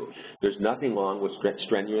of view. There's nothing wrong with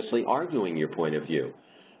strenuously arguing your point of view.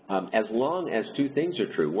 As long as two things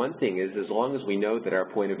are true. One thing is, as long as we know that our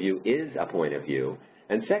point of view is a point of view,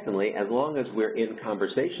 and secondly, as long as we're in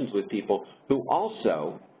conversations with people who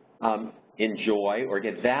also enjoy or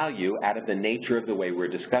get value out of the nature of the way we're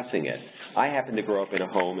discussing it. I happen to grow up in a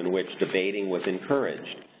home in which debating was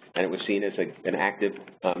encouraged, and it was seen as an active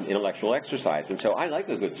intellectual exercise. And so I like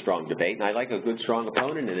a good, strong debate, and I like a good, strong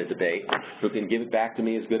opponent in a debate who can give it back to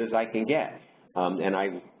me as good as I can get. And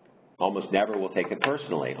I almost never will take it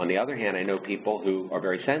personally. On the other hand, I know people who are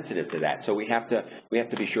very sensitive to that. So we have to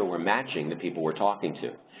be sure we're matching the people we're talking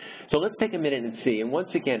to. So let's take a minute and see. And once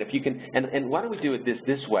again, if you can, and why don't we do it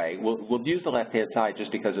this way? We'll use the left-hand side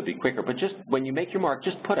just because it'll be quicker. But just when you make your mark,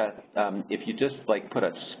 just put if you just put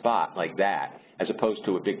a spot like that, as opposed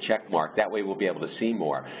to a big check mark, that way we'll be able to see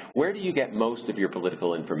more. Where do you get most of your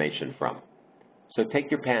political information from? So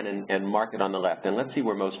take your pen and mark it on the left, and let's see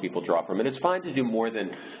where most people draw from. And it's fine to do more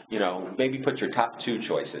than, maybe put your top 2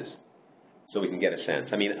 choices so we can get a sense.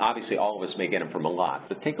 I mean, obviously all of us may get them from a lot,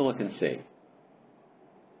 but take a look and see.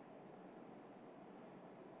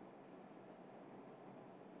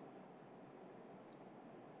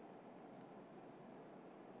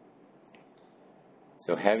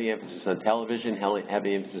 So heavy emphasis on television,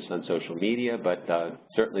 heavy emphasis on social media, but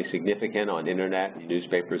certainly significant on internet,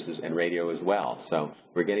 newspapers, and radio as well. So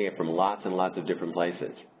we're getting it from lots and lots of different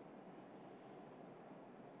places.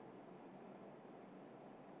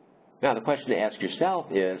 Now the question to ask yourself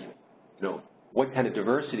is, what kind of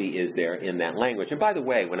diversity is there in that language? And by the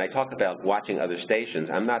way, when I talk about watching other stations,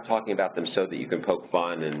 I'm not talking about them so that you can poke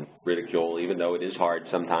fun and ridicule, even though it is hard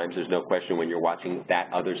sometimes. There's no question when you're watching that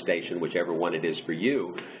other station, whichever one it is for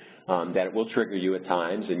you, that it will trigger you at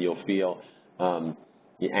times and you'll feel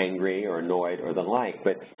angry or annoyed or the like.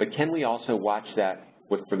 But can we also watch that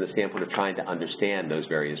from the standpoint of trying to understand those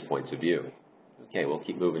various points of view? Okay, we'll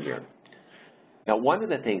keep moving here. Now, one of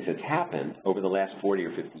the things that's happened over the last 40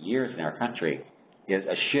 or 50 years in our country is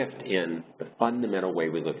a shift in the fundamental way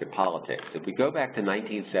we look at politics. If we go back to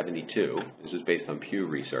 1972, this is based on Pew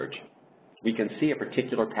Research, we can see a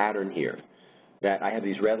particular pattern here, that I have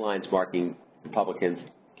these red lines marking Republicans,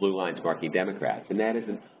 blue lines marking Democrats, and that is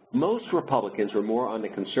that most Republicans were more on the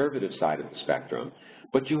conservative side of the spectrum,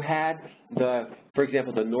 but you had for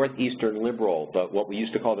example, the Northeastern liberal, what we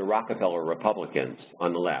used to call the Rockefeller Republicans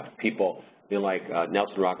on the left, people like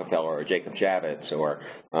Nelson Rockefeller or Jacob Javits or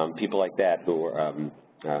people like that who were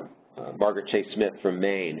Margaret Chase Smith from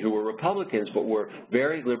Maine, who were Republicans but were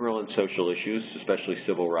very liberal on social issues, especially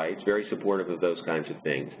civil rights, very supportive of those kinds of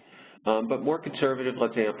things, but more conservative,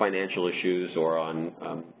 let's say, on financial issues or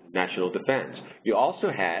on national defense. You also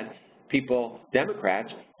had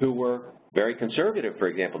Democrats, who were very conservative, for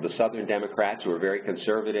example, the Southern Democrats who were very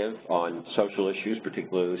conservative on social issues,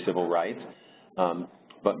 particularly civil rights,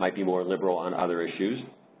 but might be more liberal on other issues.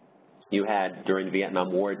 You had, during the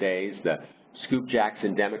Vietnam War days, the Scoop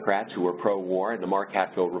Jackson Democrats who were pro-war and the Mark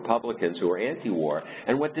Hatfield Republicans who were anti-war.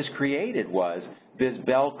 And what this created was this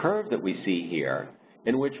bell curve that we see here,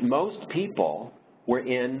 in which most people were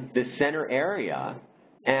in the center area,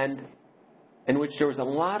 and in which there was a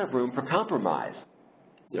lot of room for compromise.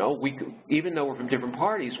 You know, even though we're from different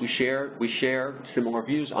parties, we share similar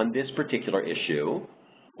views on this particular issue,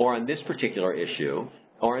 or on this particular issue,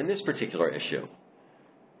 or on this particular issue.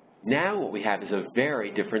 Now what we have is a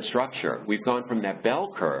very different structure. We've gone from that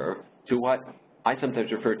bell curve to what I sometimes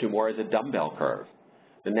refer to more as a dumbbell curve.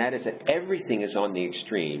 And that is that everything is on the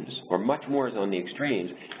extremes, or much more is on the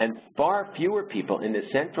extremes, and far fewer people in the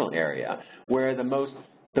central area where the most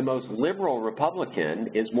liberal Republican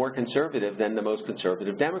is more conservative than the most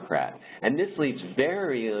conservative Democrat. And this leaves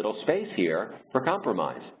very little space here for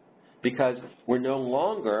compromise, because we're no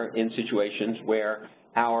longer in situations where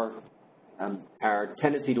our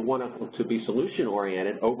tendency to want to be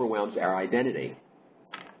solution-oriented overwhelms our identity.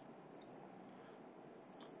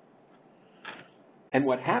 And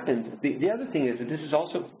what happens, the other thing is that this has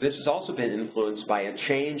also been influenced by a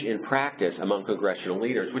change in practice among congressional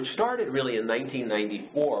leaders, which started really in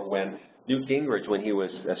 1994 when Newt Gingrich, when he was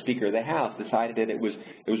Speaker of the House, decided that it was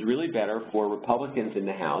really better for Republicans in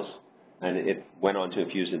the House, and it went on to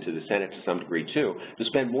infuse into the Senate to some degree too, to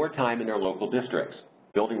spend more time in their local districts,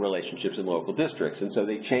 building relationships in local districts. And so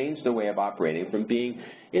they changed the way of operating from being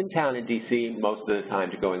in town in D.C. most of the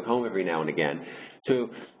time to going home every now and again,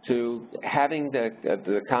 to having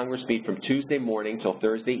the Congress meet from Tuesday morning till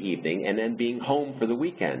Thursday evening and then being home for the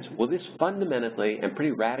weekends. Well, this fundamentally and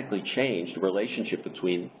pretty radically changed the relationship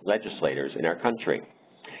between legislators in our country.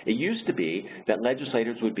 It used to be that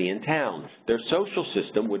legislators would be in town. Their social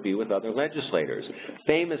system would be with other legislators.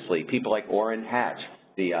 Famously, people like Orrin Hatch,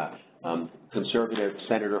 the conservative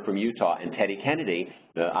senator from Utah, and Teddy Kennedy,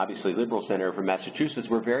 the obviously liberal senator from Massachusetts,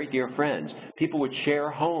 were very dear friends. People would share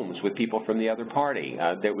homes with people from the other party.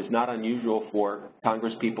 It was not unusual for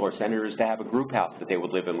congresspeople or senators to have a group house that they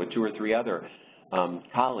would live in with 2 or 3 other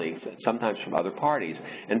colleagues, sometimes from other parties.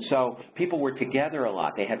 And so people were together a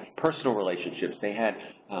lot. They had personal relationships. They had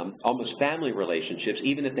almost family relationships,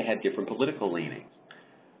 even if they had different political leanings.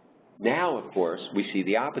 Now, of course, we see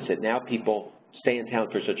the opposite. Now people stay in town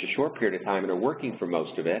for such a short period of time and are working for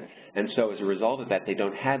most of it, and so as a result of that, they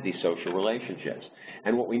don't have these social relationships.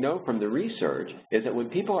 And what we know from the research is that when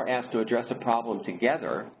people are asked to address a problem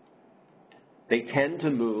together, they tend to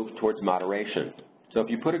move towards moderation. So if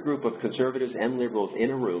you put a group of conservatives and liberals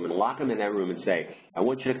in a room and lock them in that room and say, I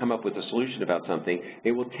want you to come up with a solution about something,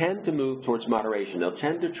 they will tend to move towards moderation. They'll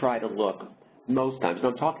tend to try to look, most times,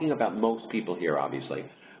 and I'm talking about most people here, obviously,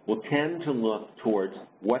 will tend to look towards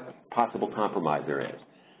what possible compromise there is.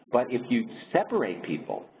 But if you separate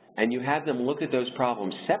people and you have them look at those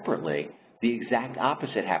problems separately, the exact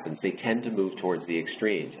opposite happens. They tend to move towards the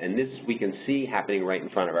extremes. And this we can see happening right in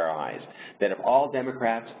front of our eyes, that if all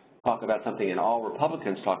Democrats talk about something and all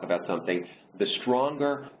Republicans talk about something, the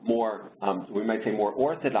stronger, more, we might say more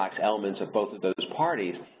orthodox elements of both of those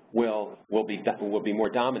parties will be more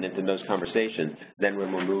dominant in those conversations than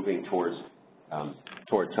when we're moving towards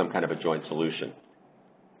some kind of a joint solution.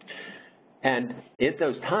 And at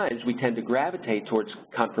those times, we tend to gravitate towards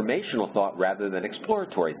confirmational thought rather than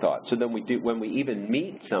exploratory thought. So then when we even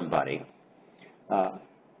meet somebody,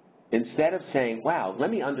 instead of saying, wow, let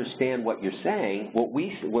me understand what you're saying, what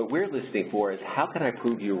we're listening for is, how can I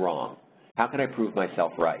prove you wrong? How can I prove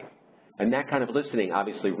myself right? And that kind of listening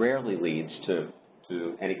obviously rarely leads to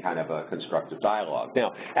any kind of a constructive dialogue.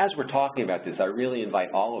 Now, as we're talking about this, I really invite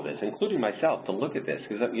all of us, including myself, to look at this,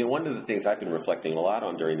 because one of the things I've been reflecting a lot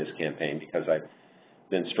on during this campaign, because I've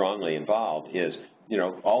been strongly involved, is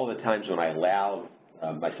all of the times when I allow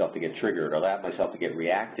myself to get triggered, or allow myself to get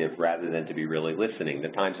reactive rather than to be really listening, the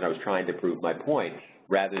times when I was trying to prove my point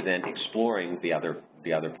rather than exploring the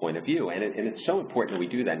other point of view. And it's so important that we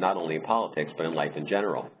do that not only in politics but in life in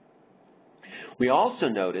general. We also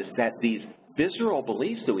notice that these visceral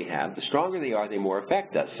beliefs that we have, the stronger they are, they more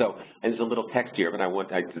affect us. So, and there's a little text here, but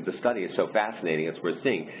the study is so fascinating, it's worth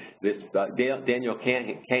seeing. This Daniel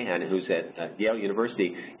Kahan, who's at Yale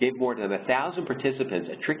University, gave more than 1,000 participants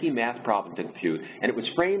a tricky math problem to compute, and it was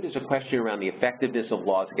framed as a question around the effectiveness of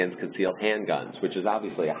laws against concealed handguns, which is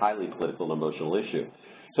obviously a highly political and emotional issue.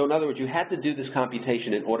 So in other words, you had to do this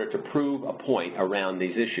computation in order to prove a point around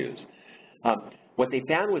these issues. What they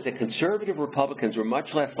found was that conservative Republicans were much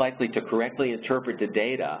less likely to correctly interpret the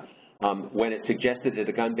data when it suggested that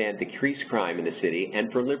a gun ban decreased crime in the city,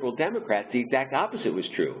 and for liberal Democrats, the exact opposite was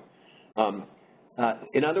true.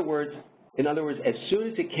 In other words, as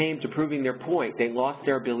soon as it came to proving their point, they lost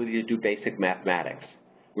their ability to do basic mathematics.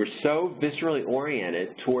 We're so viscerally oriented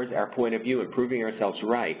towards our point of view and proving ourselves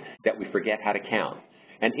right that we forget how to count.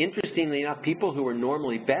 And interestingly enough, people who were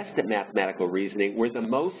normally best at mathematical reasoning were the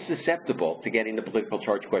most susceptible to getting the political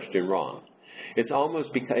charge question wrong. It's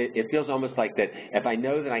almost because it feels almost like that if I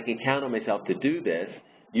know that I can count on myself to do this,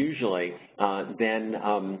 usually, then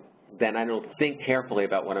I don't think carefully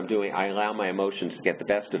about what I'm doing. I allow my emotions to get the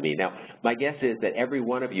best of me. Now, my guess is that every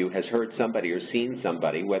one of you has heard somebody or seen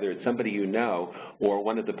somebody, whether it's somebody you know or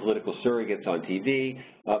one of the political surrogates on TV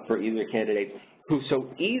for either candidate, who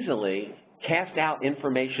so easily cast out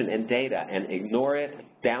information and data and ignore it,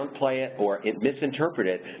 downplay it, or misinterpret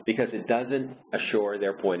it because it doesn't assure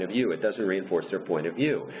their point of view. It doesn't reinforce their point of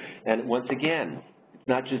view. And once again, it's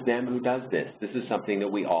not just them who does this. This is something that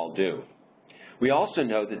we all do. We also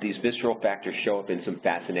know that these visceral factors show up in some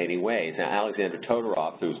fascinating ways. Now, Alexander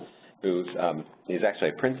Todorov, he's actually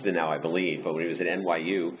at Princeton now, I believe, but when he was at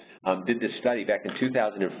NYU, did this study back in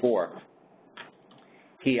 2004.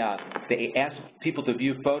 They asked people to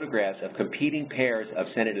view photographs of competing pairs of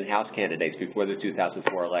Senate and House candidates before the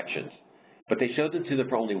 2004 elections. But they showed them to them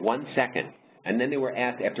for only 1 second, and then they were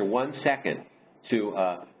asked after 1 second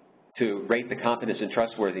to rate the competence and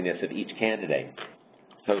trustworthiness of each candidate.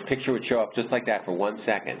 So the picture would show up just like that for 1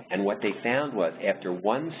 second. And what they found was after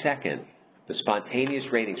 1 second, the spontaneous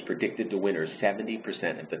ratings predicted the winners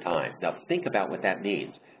 70% of the time. Now think about what that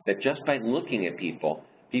means, that just by looking at people,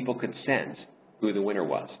 people could sense who the winner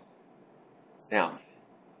was. Now,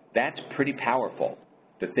 that's pretty powerful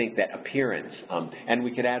to think that appearance, and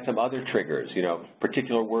we could add some other triggers,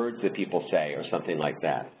 particular words that people say or something like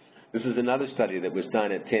that. This is another study that was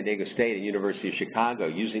done at San Diego State and University of Chicago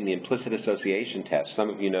using the implicit association test. Some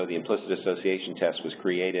of you know the implicit association test was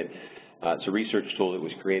created, it's a research tool that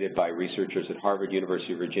was created by researchers at Harvard,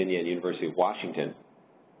 University of Virginia, and University of Washington,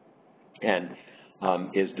 and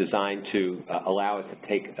is designed to allow us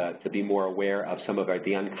to be more aware of some of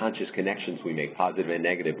the unconscious connections we make, positive and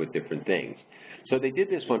negative, with different things. So they did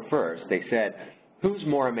this one first. They said, who's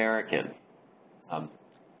more American?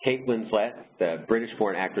 Kate Winslet, the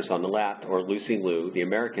British-born actress on the left, or Lucy Liu, the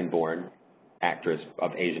American-born actress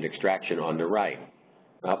of Asian extraction on the right.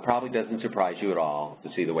 Well, it probably doesn't surprise you at all to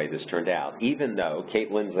see the way this turned out, even though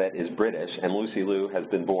Kate Winslet is British and Lucy Liu has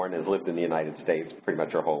been born and lived in the United States pretty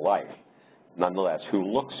much her whole life. Nonetheless, who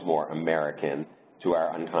looks more American to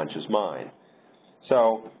our unconscious mind?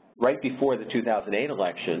 So right before the 2008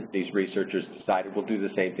 election, these researchers decided we'll do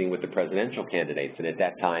the same thing with the presidential candidates. And at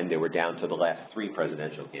that time, they were down to the last 3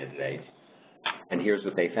 presidential candidates. And here's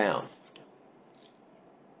what they found.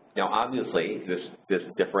 Now, obviously, this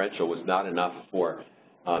differential was not enough for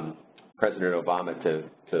President Obama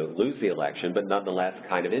to lose the election, but nonetheless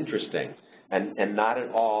kind of interesting. And not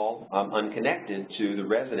at all unconnected to the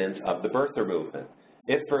resonance of the birther movement.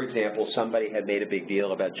 If, for example, somebody had made a big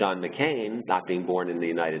deal about John McCain not being born in the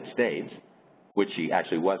United States, which he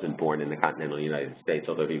actually wasn't born in the continental United States,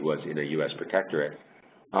 although he was in a U.S. protectorate,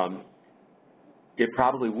 it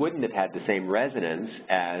probably wouldn't have had the same resonance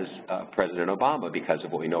as President Obama because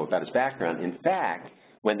of what we know about his background. In fact,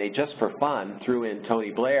 when they just for fun threw in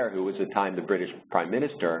Tony Blair, who was at the time the British Prime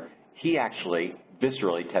Minister, he actually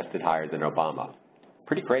viscerally tested higher than Obama.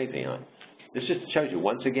 Pretty crazy, huh? This just shows you,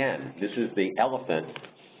 once again, this is the elephant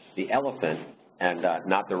and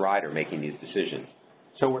not the rider making these decisions.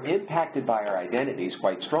 So we're impacted by our identities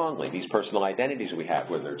quite strongly, these personal identities we have,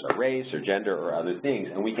 whether it's our race or gender or other things,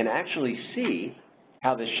 and we can actually see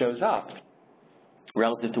how this shows up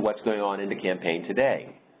relative to what's going on in the campaign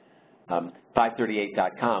today.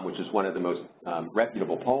 538.com, which is one of the most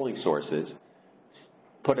reputable polling sources,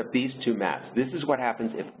 put up these 2 maps. This is what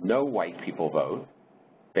happens if no white people vote,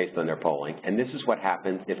 based on their polling, and this is what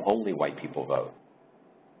happens if only white people vote.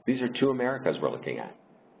 These are 2 Americas we're looking at.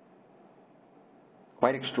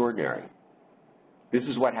 Quite extraordinary. This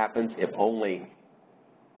is what happens if only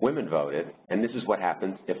women voted, and this is what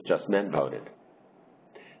happens if just men voted.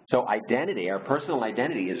 So identity, our personal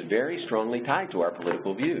identity, is very strongly tied to our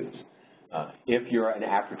political views. If you're an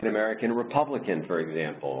African-American Republican, for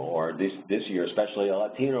example, or this year especially a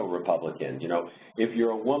Latino Republican, if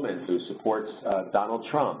you're a woman who supports Donald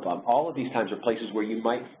Trump, all of these times are places where you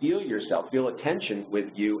might feel a tension with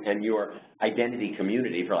you and your identity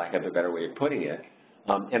community, for lack of a better way of putting it.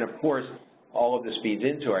 And of course, all of this feeds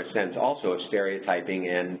into our sense also of stereotyping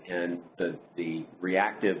and the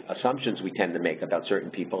reactive assumptions we tend to make about certain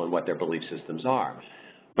people and what their belief systems are.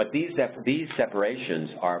 But these separations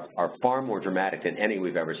are far more dramatic than any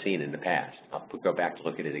we've ever seen in the past. I'll go back to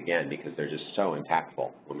look at it again because they're just so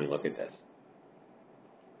impactful when we look at this.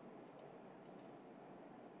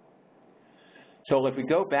 So if we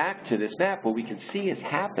go back to this map, what we can see has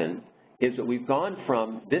happened is that we've gone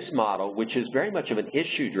from this model, which is very much of an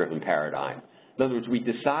issue-driven paradigm. In other words, we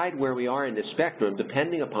decide where we are in this spectrum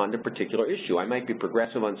depending upon the particular issue. I might be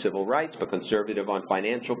progressive on civil rights, but conservative on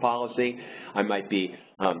financial policy. I might be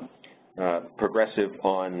progressive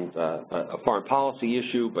on a foreign policy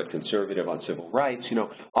issue, but conservative on civil rights. You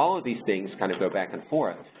know, all of these things kind of go back and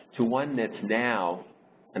forth to one that's now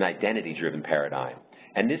an identity-driven paradigm.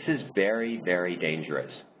 And this is very, very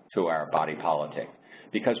dangerous to our body politic,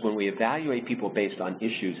 because when we evaluate people based on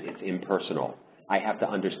issues, it's impersonal. I have to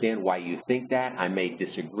understand why you think that. I may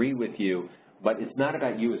disagree with you, but it's not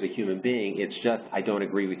about you as a human being. It's just I don't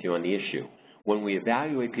agree with you on the issue. When we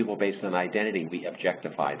evaluate people based on identity, we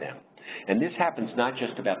objectify them. And this happens not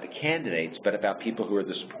just about the candidates, but about people who are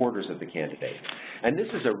the supporters of the candidate. And this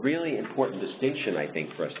is a really important distinction, I think,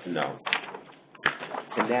 for us to know.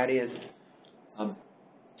 And that is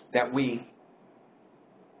that we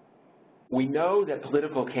know that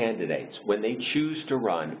political candidates, when they choose to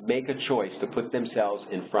run, make a choice to put themselves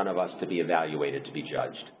in front of us to be evaluated, to be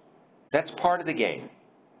judged. That's part of the game.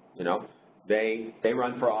 You know, they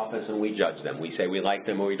run for office and we judge them. We say we like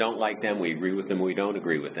them or we don't like them. We agree with them or we don't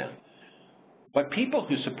agree with them. But people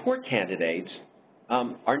who support candidates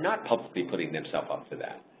are not publicly putting themselves up for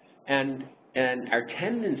that. And our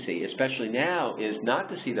tendency, especially now, is not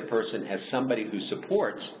to see the person as somebody who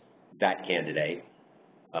supports that candidate,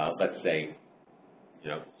 let's say, you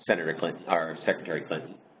know, Senator Clinton or Secretary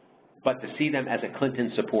Clinton, but to see them as a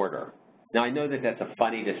Clinton supporter. Now, I know that that's a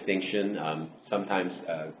funny distinction. Sometimes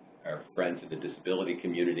our friends in the disability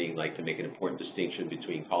community like to make an important distinction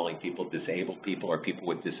between calling people disabled people or people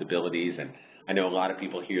with disabilities, and I know a lot of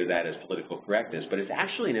people hear that as political correctness, but it's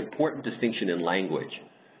actually an important distinction in language.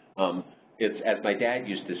 It's, as my dad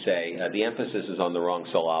used to say, the emphasis is on the wrong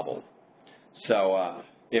syllable. So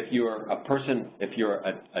if you're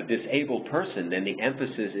a disabled person, then the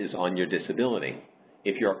emphasis is on your disability.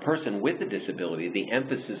 If you're a person with a disability, the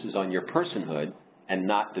emphasis is on your personhood and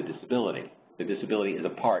not the disability. The disability is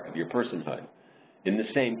a part of your personhood. In the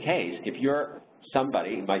same case, if you're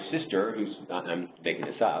somebody, my sister, who's, I'm making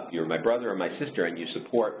this up, you're my brother or my sister and you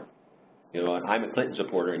support, you know, and I'm a Clinton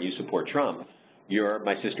supporter and you support Trump, you're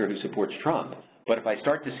my sister who supports Trump. But if I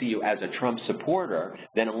start to see you as a Trump supporter,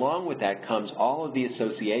 then along with that comes all of the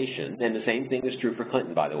association, and the same thing is true for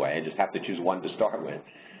Clinton, by the way. I just have to choose one to start with.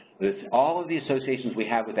 It's all of the associations we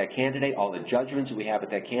have with that candidate, all the judgments we have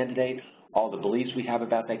with that candidate, all the beliefs we have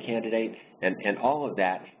about that candidate, and all of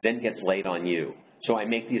that then gets laid on you. So I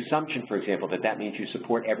make the assumption, for example, that that means you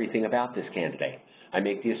support everything about this candidate. I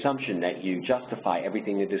make the assumption that you justify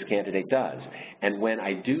everything that this candidate does. And when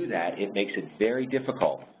I do that, it makes it very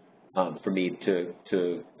difficult for me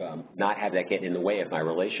to not have that get in the way of my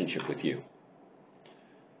relationship with you.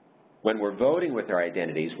 When we're voting with our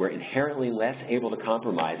identities, we're inherently less able to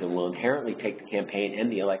compromise and will inherently take the campaign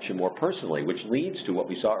and the election more personally, which leads to what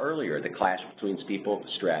we saw earlier, the clash between people,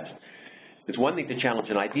 stress. It's one thing to challenge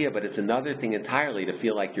an idea, but it's another thing entirely to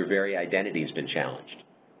feel like your very identity has been challenged.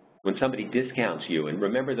 When somebody discounts you, and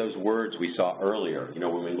remember those words we saw earlier, you know,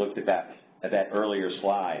 when we looked at that earlier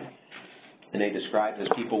slide, and they described as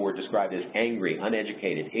people were described as angry,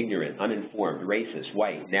 uneducated, ignorant, uninformed, racist,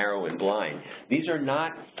 white, narrow, and blind. These are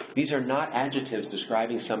not adjectives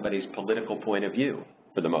describing somebody's political point of view,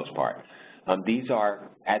 for the most part. These are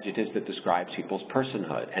adjectives that describe people's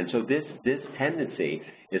personhood. And so this tendency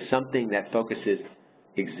is something that focuses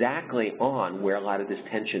exactly on where a lot of this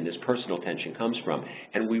tension, this personal tension, comes from.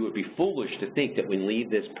 And we would be foolish to think that we leave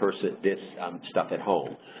this stuff at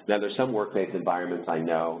home. Now, there's some workplace environments I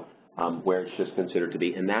know where it's just considered to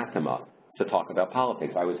be anathema to talk about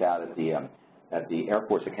politics. I was out at the Air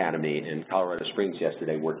Force Academy in Colorado Springs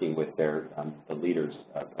yesterday working with the leaders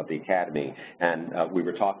of the academy, and we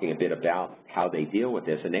were talking a bit about how they deal with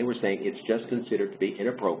this, and they were saying it's just considered to be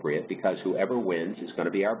inappropriate because whoever wins is going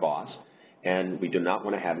to be our boss, and we do not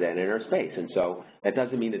want to have that in our space. And so that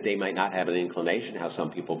doesn't mean that they might not have an inclination, how some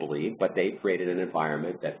people believe, but they've created an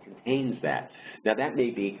environment that contains that. Now, that may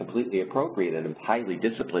be completely appropriate in a highly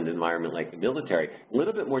disciplined environment like the military. A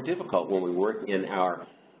little bit more difficult when we work in our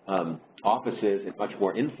offices in much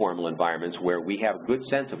more informal environments where we have a good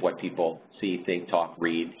sense of what people see, think, talk,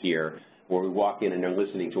 read, hear, where we walk in and they're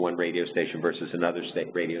listening to one radio station versus another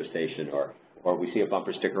radio station, or we see a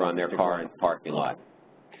bumper sticker on their car in the parking lot.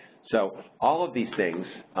 So all of these things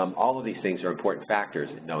are important factors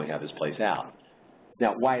in knowing how this plays out.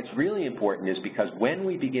 Now, why it's really important is because when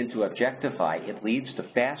we begin to objectify, it leads to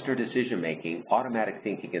faster decision-making, automatic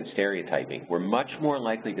thinking, and stereotyping. We're much more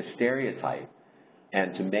likely to stereotype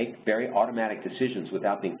and to make very automatic decisions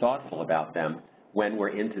without being thoughtful about them when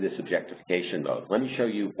we're into this objectification mode. Let me show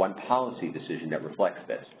you one policy decision that reflects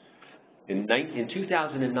this. In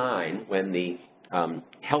 2009, when the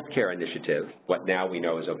healthcare initiative, what now we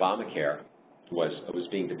know as Obamacare, was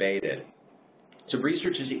being debated, some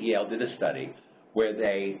researchers at Yale did a study where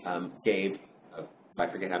they gave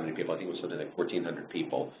I forget how many people, I think it was something like 1,400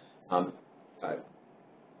 people,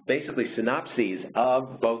 basically synopses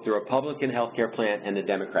of both the Republican health care plan and the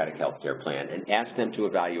Democratic health care plan, and asked them to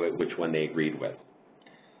evaluate which one they agreed with.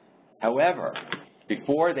 However,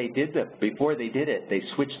 before they did it, they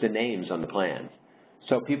switched the names on the plans.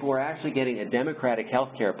 So people were actually getting a Democratic health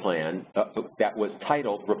care plan that was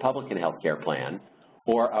titled Republican health care plan,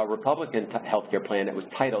 or a Republican health care plan that was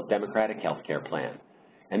titled Democratic health care plan.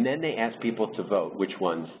 And then they asked people to vote which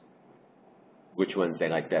ones they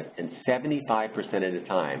liked best. And 75% of the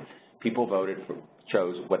time, people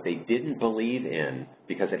chose what they didn't believe in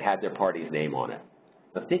because it had their party's name on it.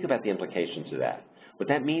 Now think about the implications of that. What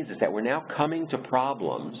that means is that we're now coming to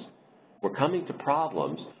problems. We're coming to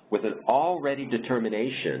problems with an already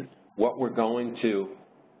determination what we're going to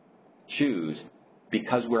choose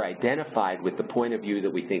because we're identified with the point of view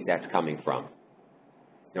that we think that's coming from.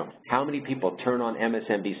 You know, how many people turn on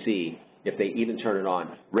MSNBC, if they even turn it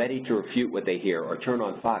on, ready to refute what they hear, or turn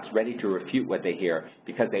on Fox, ready to refute what they hear,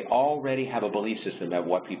 because they already have a belief system of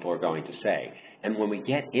what people are going to say. And when we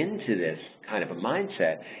get into this kind of a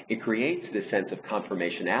mindset, it creates this sense of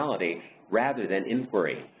confirmationality rather than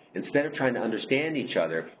inquiry. Instead of trying to understand each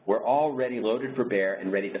other, we're already loaded for bear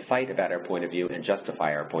and ready to fight about our point of view and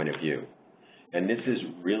justify our point of view. And this is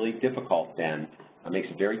really difficult then. It makes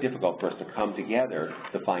it very difficult for us to come together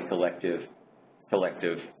to find collective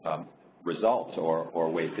results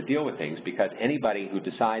or ways to deal with things, because anybody who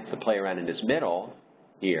decides to play around in this middle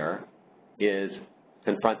here is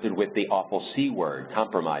confronted with the awful C word,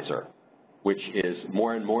 compromiser, which is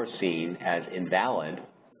more and more seen as invalid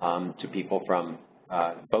to people from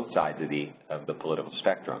both sides of the political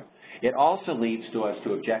spectrum. It also leads to us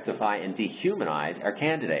to objectify and dehumanize our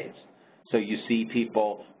candidates. So you see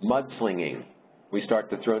people mudslinging. We start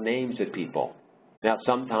to throw names at people. Now,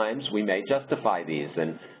 sometimes we may justify these,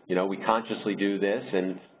 and, you know, we consciously do this,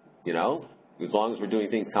 and, you know, as long as we're doing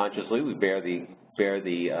things consciously, we bear the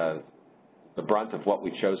brunt of what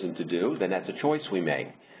we've chosen to do, then that's a choice we make.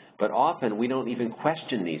 But often we don't even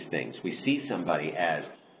question these things. We see somebody as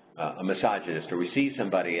a misogynist, or we see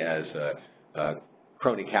somebody as a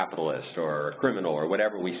crony capitalist or a criminal or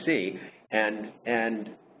whatever we see, and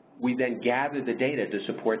we then gather the data to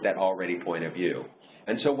support that already point of view.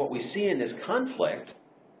 And so what we see in this conflict,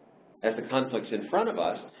 as the conflict's in front of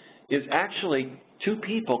us, is actually two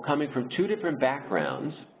people coming from two different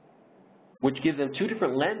backgrounds, which give them two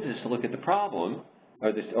different lenses to look at the problem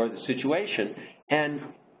or the situation, and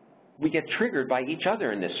we get triggered by each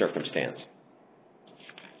other in this circumstance.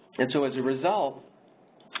 And so as a result,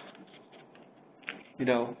 you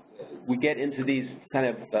know, we get into these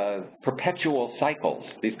kind of perpetual cycles,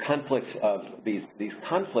 these conflicts of these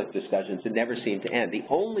conflict discussions that never seem to end. The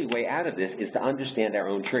only way out of this is to understand our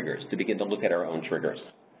own triggers, to begin to look at our own triggers.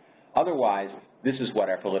 Otherwise, this is what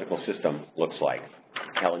our political system looks like.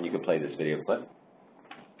 Helen, you can play this video clip.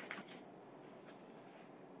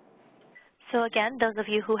 So again, those of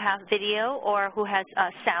you who have video or who has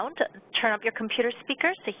sound, turn up your computer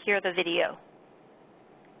speakers to hear the video.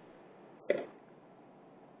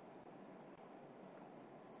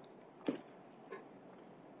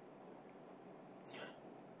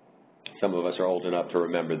 Some of us are old enough to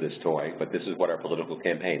remember this toy, but this is what our political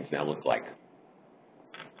campaigns now look like.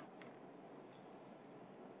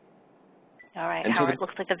 All right, and Howard, so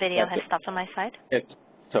looks like the video has stopped on my side. It's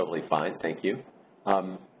totally fine, thank you.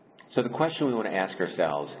 So the question we want to ask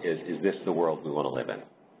ourselves is this the world we want to live in?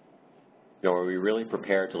 You know, are we really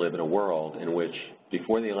prepared to live in a world in which,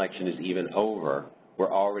 before the election is even over,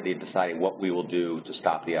 we're already deciding what we will do to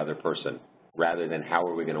stop the other person, rather than how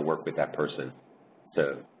are we going to work with that person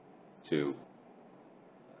to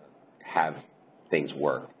have things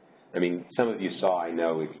work? I mean, some of you saw, I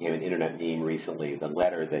know it became an internet meme recently, the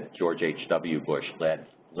letter that George H.W. Bush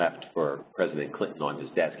left for President Clinton on his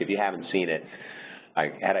desk. If you haven't seen it,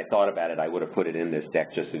 had I thought about it, I would have put it in this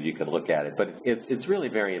deck just so you could look at it. But it's really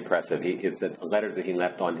very impressive. It's a letter that he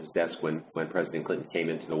left on his desk when President Clinton came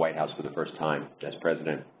into the White House for the first time as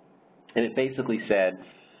president. And it basically said,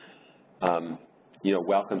 you know,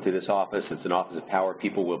 welcome to this office. It's an office of power.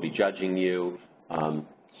 People will be judging you.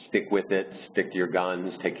 Stick with it. Stick to your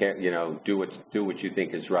guns. Take care. You know, do what you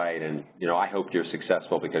think is right. And you know, I hope you're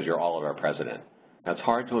successful because you're all of our president. Now, it's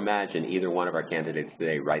hard to imagine either one of our candidates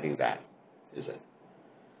today writing that, is it?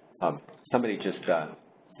 Somebody just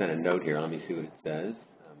sent a note here. Let me see what it says.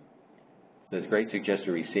 It says, great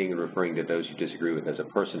suggestion re-seeing and referring to those you disagree with as a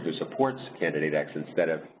person who supports candidate X instead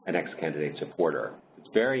of an X-candidate supporter. It's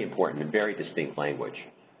very important and very distinct language.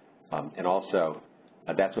 And also,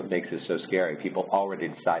 that's what makes it so scary. People already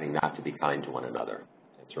deciding not to be kind to one another.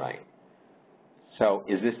 That's right. So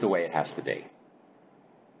is this the way it has to be?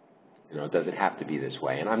 Does it have to be this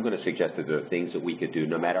way? And I'm going to suggest that there are things that we could do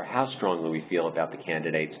no matter how strongly we feel about the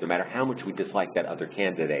candidates, no matter how much we dislike that other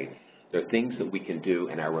candidate. There are things that we can do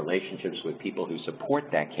in our relationships with people who support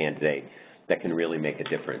that candidate that can really make a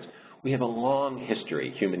difference. We have a long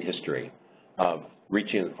history, human history, of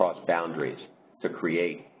reaching across boundaries to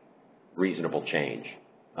create reasonable change.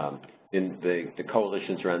 In the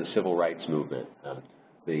coalitions around the civil rights movement,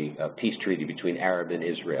 the peace treaty between Arab and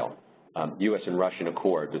Israel, U.S. and Russian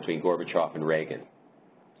accord between Gorbachev and Reagan,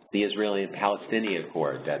 the Israeli and Palestinian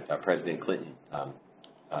accord that President Clinton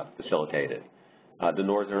facilitated, the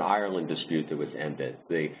Northern Ireland dispute that was ended,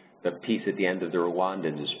 the peace at the end of the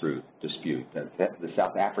Rwandan dispute,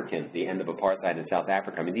 the end of apartheid in South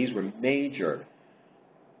Africa. I mean, these were major,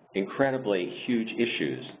 incredibly huge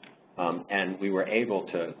issues, and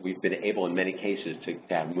we've been able in many cases to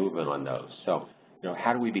have movement on those. So,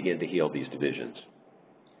 how do we begin to heal these divisions?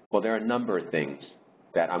 Well, there are a number of things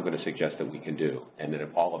that I'm going to suggest that we can do, and that if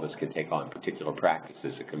all of us can take on particular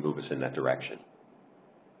practices that can move us in that direction.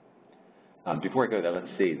 Before I go there, let's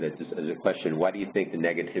see, there's a question, why do you think the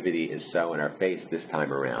negativity is so in our face this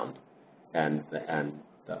time around, and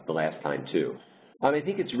the last time too? I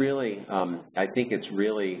think it's really,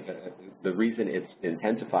 the reason it's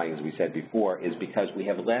intensifying, as we said before, is because we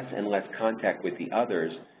have less and less contact with the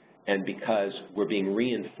others, and because we're being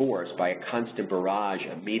reinforced by a constant barrage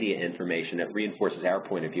of media information that reinforces our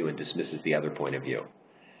point of view and dismisses the other point of view.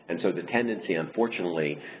 And so the tendency,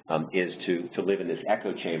 unfortunately, is to live in this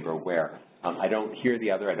echo chamber where I don't hear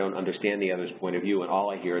the other, I don't understand the other's point of view, and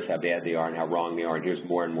all I hear is how bad they are and how wrong they are, and here's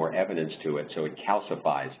more and more evidence to it, so it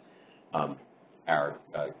calcifies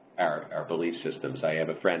our belief systems. I have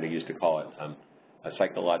a friend who used to call it a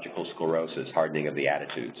psychological sclerosis, hardening of the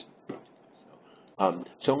attitudes.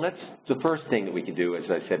 The first thing that we can do, as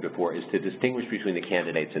I said before, is to distinguish between the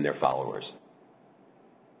candidates and their followers.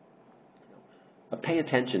 Pay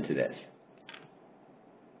attention to this.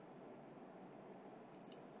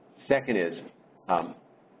 Second is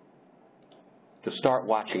to start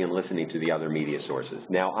watching and listening to the other media sources.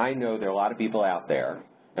 Now, I know there are a lot of people out there,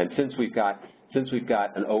 and since we've got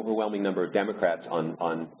an overwhelming number of Democrats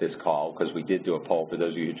on this call, because we did do a poll for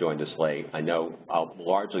those of you who joined us late, I know I'll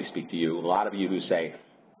largely speak to you. A lot of you who say,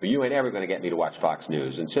 well, you ain't ever going to get me to watch Fox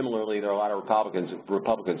News. And similarly, there are a lot of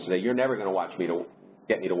Republicans who say, you're never going to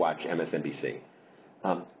get me to watch MSNBC.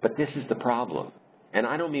 But this is the problem. And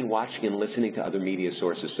I don't mean watching and listening to other media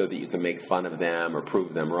sources so that you can make fun of them or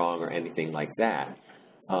prove them wrong or anything like that.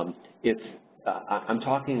 I'm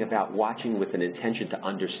talking about watching with an intention to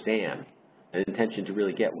understand, an intention to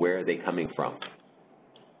really get where are they coming from.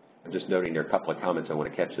 I'm just noting there are a couple of comments. I want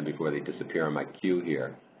to catch them before they disappear on my queue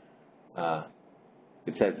here.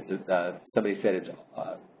 It says, somebody said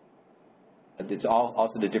it's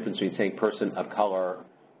also the difference between saying person of color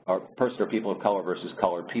or person or people of color versus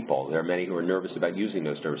colored people. There are many who are nervous about using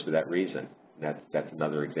those terms for that reason. That's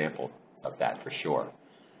another example of that for sure.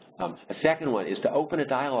 A second one is to open a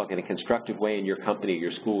dialogue in a constructive way in your company,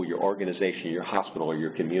 your school, your organization, your hospital, or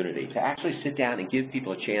your community, to actually sit down and give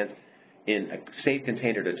people a chance in a safe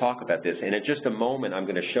container to talk about this. And in just a moment, I'm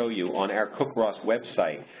going to show you on our Cook Ross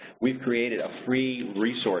website, we've created a free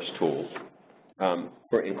resource tool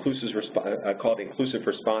for called Inclusive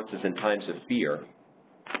Responses in Times of Fear.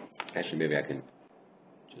 Actually, maybe I can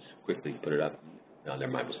just quickly put it up. No,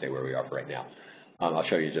 never mind, we'll stay where we are for right now. I'll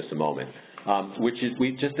show you in just a moment,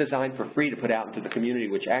 we've just designed for free to put out into the community,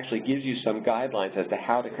 which actually gives you some guidelines as to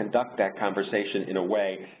how to conduct that conversation in a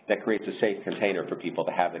way that creates a safe container for people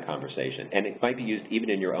to have the conversation. And it might be used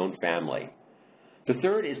even in your own family. The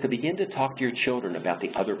third is to begin to talk to your children about the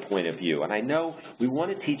other point of view. And I know we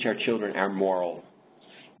want to teach our children our moral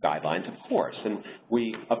guidelines, of course. And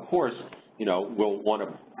we, of course, we'll want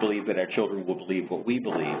to believe that our children will believe what we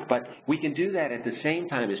believe. But we can do that at the same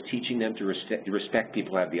time as teaching them to respect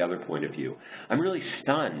people who have the other point of view. I'm really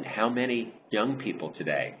stunned how many young people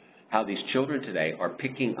today, how these children today are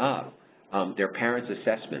picking up their parents'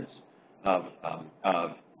 assessments of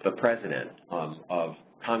the president, of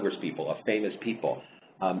congresspeople, of famous people,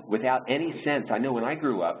 without any sense. I know when I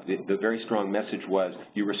grew up, the very strong message was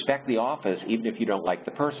you respect the office even if you don't like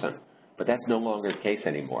the person. But that's no longer the case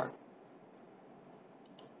anymore.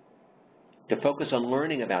 To focus on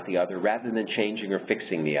learning about the other rather than changing or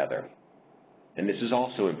fixing the other. And this is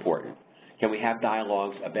also important. Can we have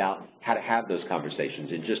dialogues about how to have those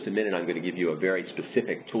conversations? In just a minute, I'm going to give you a very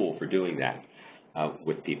specific tool for doing that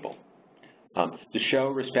with people. To show,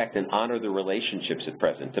 respect, and honor the relationships at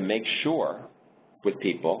present. To make sure with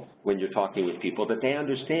people, when you're talking with people, that they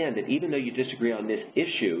understand that even though you disagree on this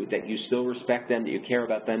issue, that you still respect them, that you care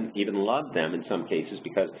about them, even love them in some cases,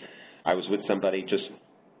 because I was with somebody just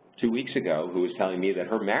 2 weeks ago who was telling me that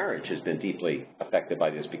her marriage has been deeply affected by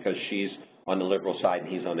this because she's on the liberal side and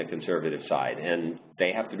he's on the conservative side, and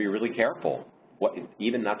they have to be really careful,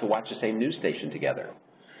 even not to watch the same news station together.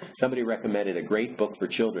 Somebody recommended a great book for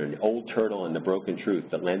children, Old Turtle and the Broken Truth,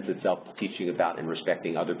 that lends itself to teaching about and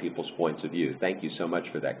respecting other people's points of view. Thank you so much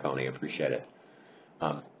for that, Coney. I appreciate it.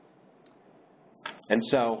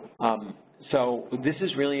 So this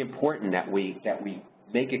is really important that we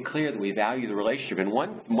make it clear that we value the relationship. And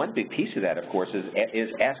one big piece of that, of course, is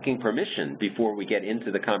asking permission before we get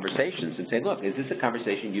into the conversations and say, look, is this a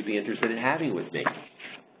conversation you'd be interested in having with me?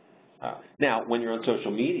 Now, when you're on social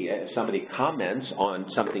media, if somebody comments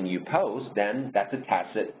on something you post, then that's a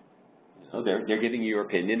tacit, they're giving you your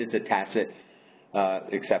opinion. It's a tacit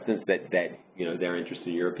acceptance that they're interested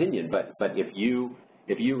in your opinion. But if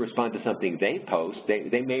you respond to something they post,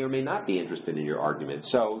 they may or may not be interested in your argument.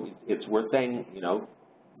 So it's worth saying,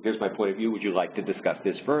 here's my point of view. Would you like to discuss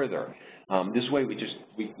this further? This way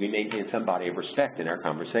we maintain some body of respect in our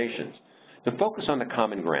conversations. To focus on the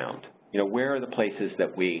common ground, where are the places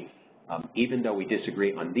that we, even though we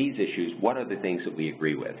disagree on these issues, what are the things that we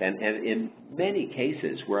agree with? And in many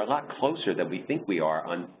cases, we're a lot closer than we think we are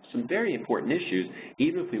on some very important issues,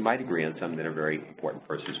 even if we might agree on some that are very important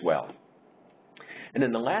for us as well. And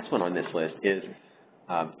then the last one on this list is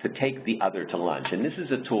to take the other to lunch. And this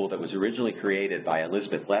is a tool that was originally created by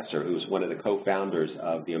Elizabeth Lesser, who was one of the co-founders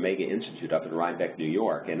of the Omega Institute up in Rhinebeck, New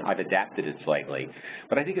York, and I've adapted it slightly.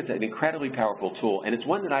 But I think it's an incredibly powerful tool, and it's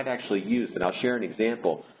one that I've actually used, and I'll share an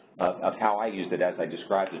example of how I used it as I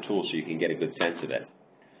described the tool so you can get a good sense of it.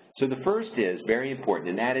 So the first is very important,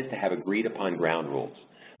 and that is to have agreed upon ground rules.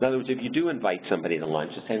 In other words, if you do invite somebody to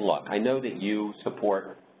lunch, just saying, look, I know that you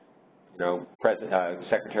support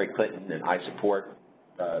Secretary Clinton, and I support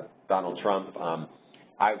Donald Trump.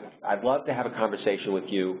 I'd love to have a conversation with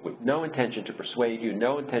you with no intention to persuade you,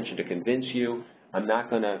 no intention to convince you. I'm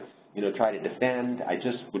not going to, try to defend. I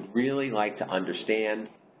just would really like to understand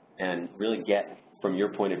and really get from your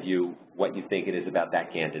point of view what you think it is about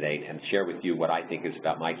that candidate and share with you what I think is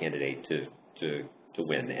about my candidate to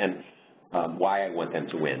win. And why I want them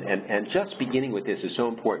to win. And just beginning with this is so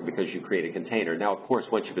important because you create a container. Now, of course,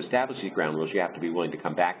 once you've established these ground rules, you have to be willing to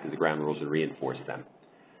come back to the ground rules and reinforce them.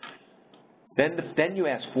 Then you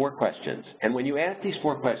ask 4 questions. And when you ask these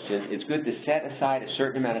 4 questions, it's good to set aside a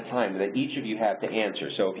certain amount of time that each of you have to answer.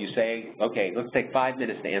 So if you say, okay, let's take 5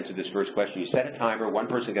 minutes to answer this first question, you set a timer, one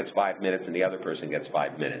person gets 5 minutes and the other person gets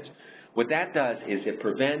 5 minutes. What that does is it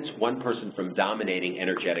prevents one person from dominating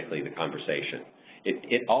energetically the conversation.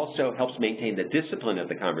 It also helps maintain the discipline of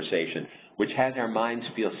the conversation, which has our minds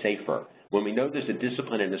feel safer. When we know there's a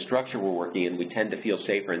discipline and a structure we're working in, we tend to feel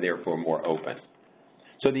safer and therefore more open.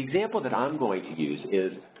 So the example that I'm going to use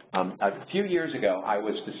is a few years ago, I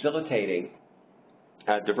was facilitating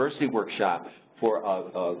a diversity workshop for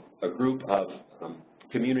a group of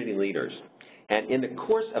community leaders. And in the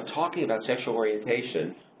course of talking about sexual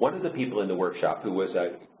orientation, one of the people in the workshop, who was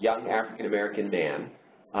a young African-American man,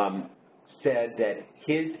 said that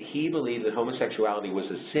he believed that homosexuality was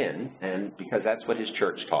a sin, and because that's what his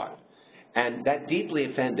church taught. And that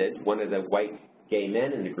deeply offended one of the white gay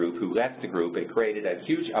men in the group who left the group. It created a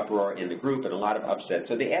huge uproar in the group and a lot of upset.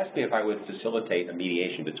 So they asked me if I would facilitate a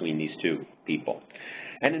mediation between these two people.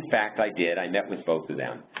 And in fact, I did. I met with both of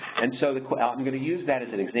them. And so I'm going to use that as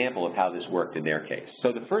an example of how this worked in their case.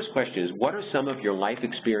 So the first question is, what are some of your life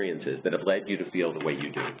experiences that have led you to feel the way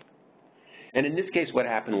you do? And in this case, what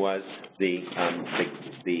happened was the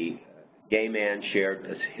gay man shared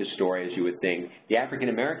his story, as you would think. The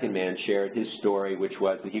African-American man shared his story, which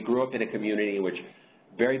was that he grew up in a community in which,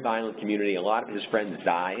 very violent community, a lot of his friends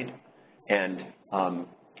died, and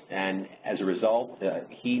as a result,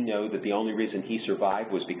 he knew that the only reason he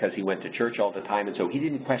survived was because he went to church all the time, and so he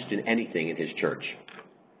didn't question anything in his church.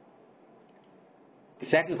 The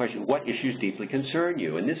second question, what issues deeply concern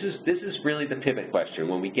you? And this is really the pivot question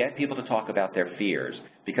when we get people to talk about their fears,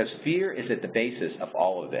 because fear is at the basis of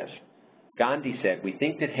all of this. Gandhi said, we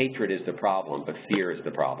think that hatred is the problem, but fear is the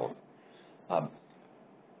problem.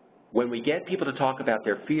 When we get people to talk about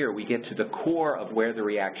their fear, we get to the core of where the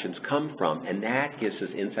reactions come from, and that gives us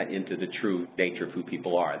insight into the true nature of who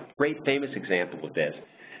people are. A great famous example of this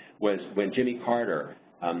was when Jimmy Carter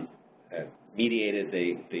mediated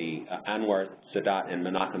the Anwar Sadat and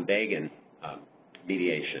Menachem Begin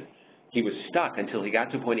mediation. He was stuck until he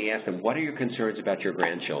got to a point he asked them, what are your concerns about your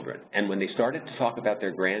grandchildren? And when they started to talk about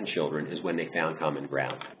their grandchildren is when they found common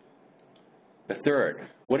ground. The third,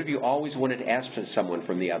 what have you always wanted to ask someone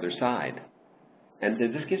from the other side? And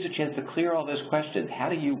this gives a chance to clear all those questions.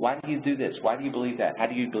 Why do you do this? Why do you believe that? How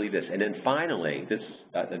do you believe this? And then finally, this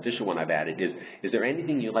additional one I've added is there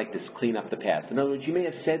anything you'd like to clean up the past? In other words, you may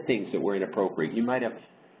have said things that were inappropriate. You might have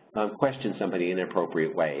questioned somebody in an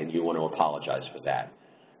inappropriate way, and you want to apologize for that.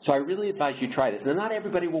 So I really advise you try this. Now, not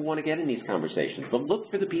everybody will want to get in these conversations, but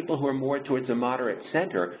look for the people who are more towards a moderate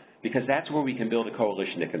center, because that's where we can build a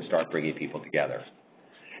coalition that can start bringing people together.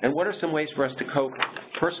 And what are some ways for us to cope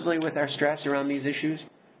personally with our stress around these issues?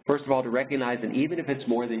 First of all, to recognize that even if it's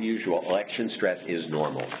more than usual, election stress is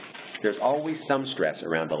normal. There's always some stress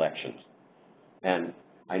around elections. And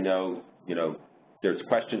I know, there's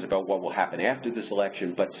questions about what will happen after this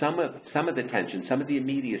election, but some of the tension, some of the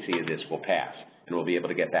immediacy of this will pass, and we'll be able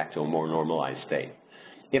to get back to a more normalized state.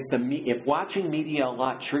 If watching media a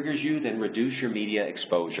lot triggers you, then reduce your media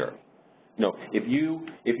exposure. If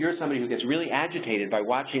you're somebody who gets really agitated by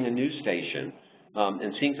watching a news station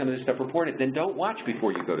and seeing some of this stuff reported, then don't watch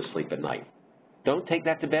before you go to sleep at night. Don't take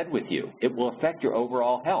that to bed with you. It will affect your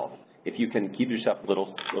overall health if you can keep yourself a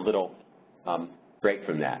little break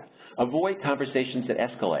from that. Avoid conversations that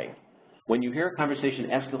escalate. When you hear a conversation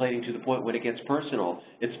escalating to the point when it gets personal,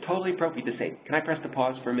 it's totally appropriate to say, can I press the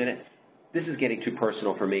pause for a minute? This is getting too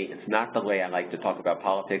personal for me. It's not the way I like to talk about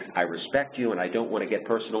politics. I respect you, and I don't want to get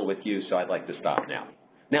personal with you, so I'd like to stop now.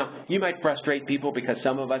 Now, you might frustrate people because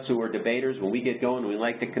some of us who are debaters, when we get going, we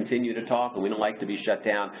like to continue to talk, and we don't like to be shut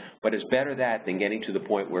down. But it's better that than getting to the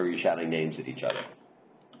point where you're shouting names at each other.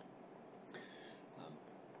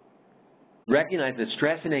 Recognize that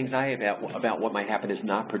stress and anxiety about what might happen is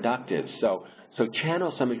not productive. So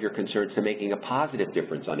channel some of your concerns to making a positive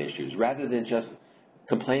difference on issues rather than just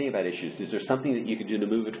complaining about issues. Is there something that you can do to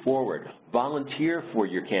move it forward? Volunteer for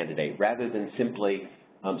your candidate rather than simply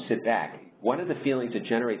sit back. One of the feelings that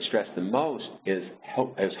generates stress the most is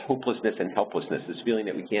hopelessness and helplessness, this feeling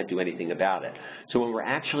that we can't do anything about it. So when we're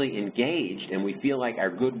actually engaged and we feel like our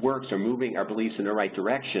good works are moving our beliefs in the right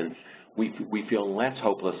direction, we feel less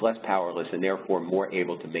hopeless, less powerless, and therefore more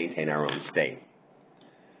able to maintain our own state.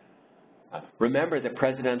 Remember that the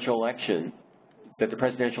presidential election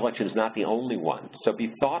is not the only one. So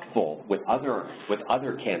be thoughtful with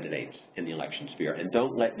other candidates in the election sphere, and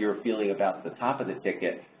don't let your feeling about the top of the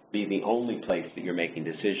ticket be the only place that you're making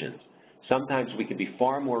decisions. Sometimes we can be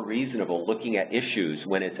far more reasonable looking at issues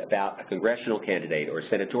when it's about a congressional candidate or a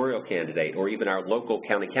senatorial candidate or even our local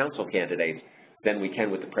county council candidates than we can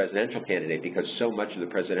with the presidential candidate, because so much of the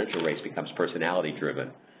presidential race becomes personality driven,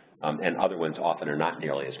 and other ones often are not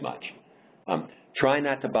nearly as much. Try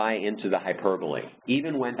not to buy into the hyperbole,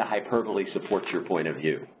 even when the hyperbole supports your point of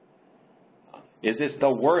view. Is this the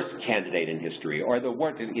worst candidate in history, or the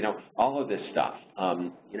worst, all of this stuff?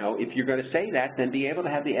 If you're going to say that, then be able to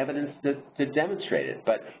have the evidence to demonstrate it,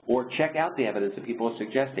 or check out the evidence that people are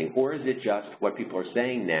suggesting, or is it just what people are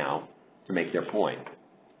saying now to make their point?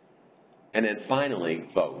 And then finally,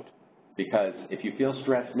 vote, because if you feel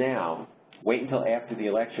stressed now, wait until after the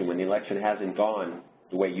election when the election hasn't gone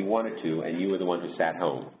the way you wanted to and you were the one who sat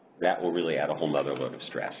home. That will really add a whole other load of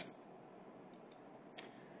stress.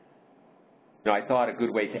 Now, I thought a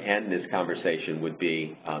good way to end this conversation would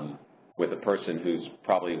be with a person who's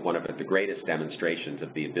probably one of the greatest demonstrations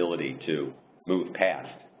of the ability to move past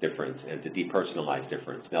difference and to depersonalize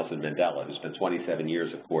difference, Nelson Mandela, who spent 27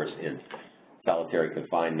 years, of course, in solitary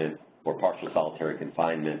confinement or partial solitary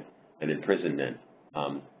confinement and imprisonment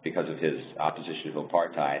because of his opposition to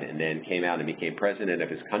apartheid, and then came out and became president of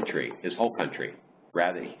his country, his whole country.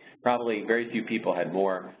 Rather, probably very few people had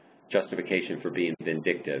more justification for being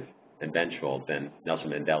vindictive and vengeful than Nelson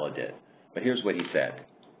Mandela did. But here's what he said.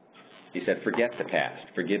 He said, forget the past,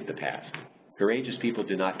 forgive the past. Courageous people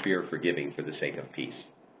do not fear forgiving for the sake of peace.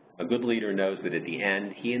 A good leader knows that at the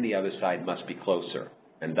end, he and the other side must be closer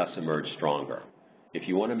and thus emerge stronger. If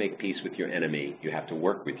you want to make peace with your enemy, you have to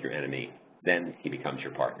work with your enemy. Then he becomes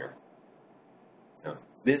your partner. Now,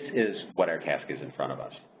 this is what our task is in front of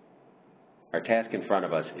us. Our task in front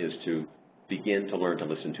of us is to begin to learn to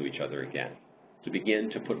listen to each other again, to begin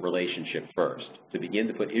to put relationship first, to begin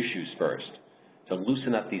to put issues first, to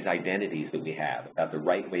loosen up these identities that we have about the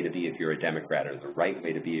right way to be if you're a Democrat, or the right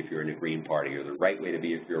way to be if you're in the Green Party, or the right way to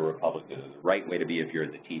be if you're a Republican, or the right way to be if you're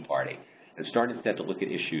in the Tea Party, and start instead to look at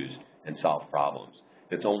issues and solve problems.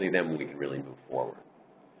 It's only then we can really move forward.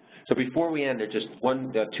 So before we end, there's just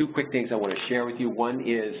two quick things I want to share with you. One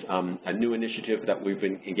is a new initiative that we've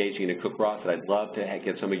been engaging in at Cook Ross that I'd love to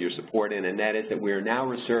get some of your support in, and that is that we are now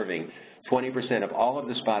reserving 20% of all of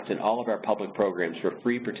the spots in all of our public programs for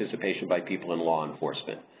free participation by people in law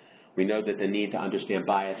enforcement. We know that the need to understand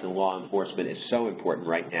bias in law enforcement is so important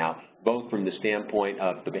right now, both from the standpoint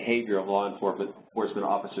of the behavior of law enforcement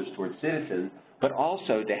officers towards citizens, but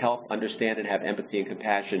also to help understand and have empathy and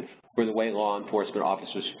compassion for the way law enforcement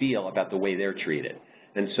officers feel about the way they're treated.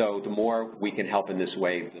 And so the more we can help in this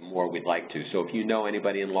way, the more we'd like to. So if you know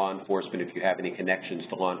anybody in law enforcement, if you have any connections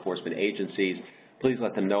to law enforcement agencies, please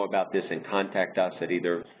let them know about this and contact us at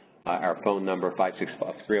either our phone number,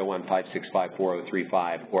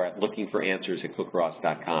 301-565-4035, or at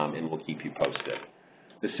lookingforanswers@cookross.com, and we'll keep you posted.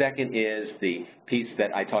 The second is the piece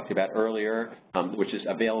that I talked about earlier, which is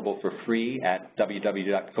available for free at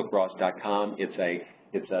www.cookross.com. It's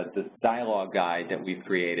the dialogue guide that we've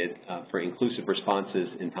created for inclusive responses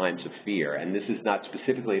in times of fear. And this is not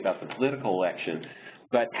specifically about the political election,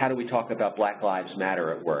 but how do we talk about Black Lives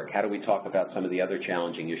Matter at work? How do we talk about some of the other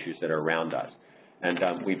challenging issues that are around us? And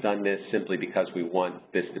we've done this simply because we want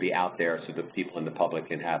this to be out there so that people in the public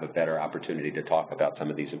can have a better opportunity to talk about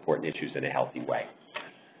some of these important issues in a healthy way.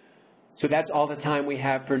 So that's all the time we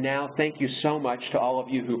have for now. Thank you so much to all of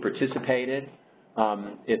you who participated.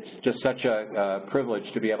 It's just such a privilege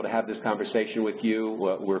to be able to have this conversation with you.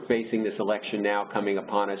 We're facing this election now coming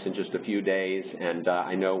upon us in just a few days, and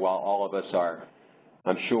I know while all of us are,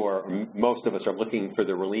 I'm sure most of us are looking for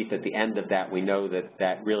the relief at the end of that, we know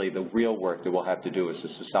that really the real work that we'll have to do as a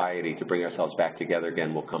society to bring ourselves back together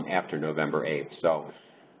again will come after November 8th. So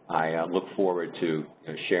I look forward to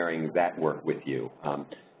sharing that work with you.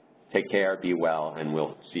 Take care, be well, and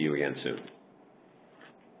we'll see you again soon.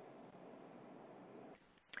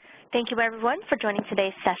 Thank you, everyone, for joining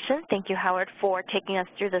today's session. Thank you, Howard, for taking us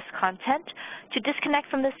through this content. To disconnect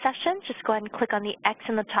from this session, just go ahead and click on the X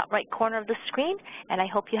in the top right corner of the screen, and I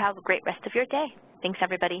hope you have a great rest of your day. Thanks,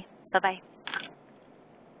 everybody. Bye-bye.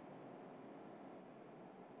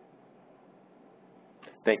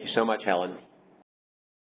 Thank you so much, Helen.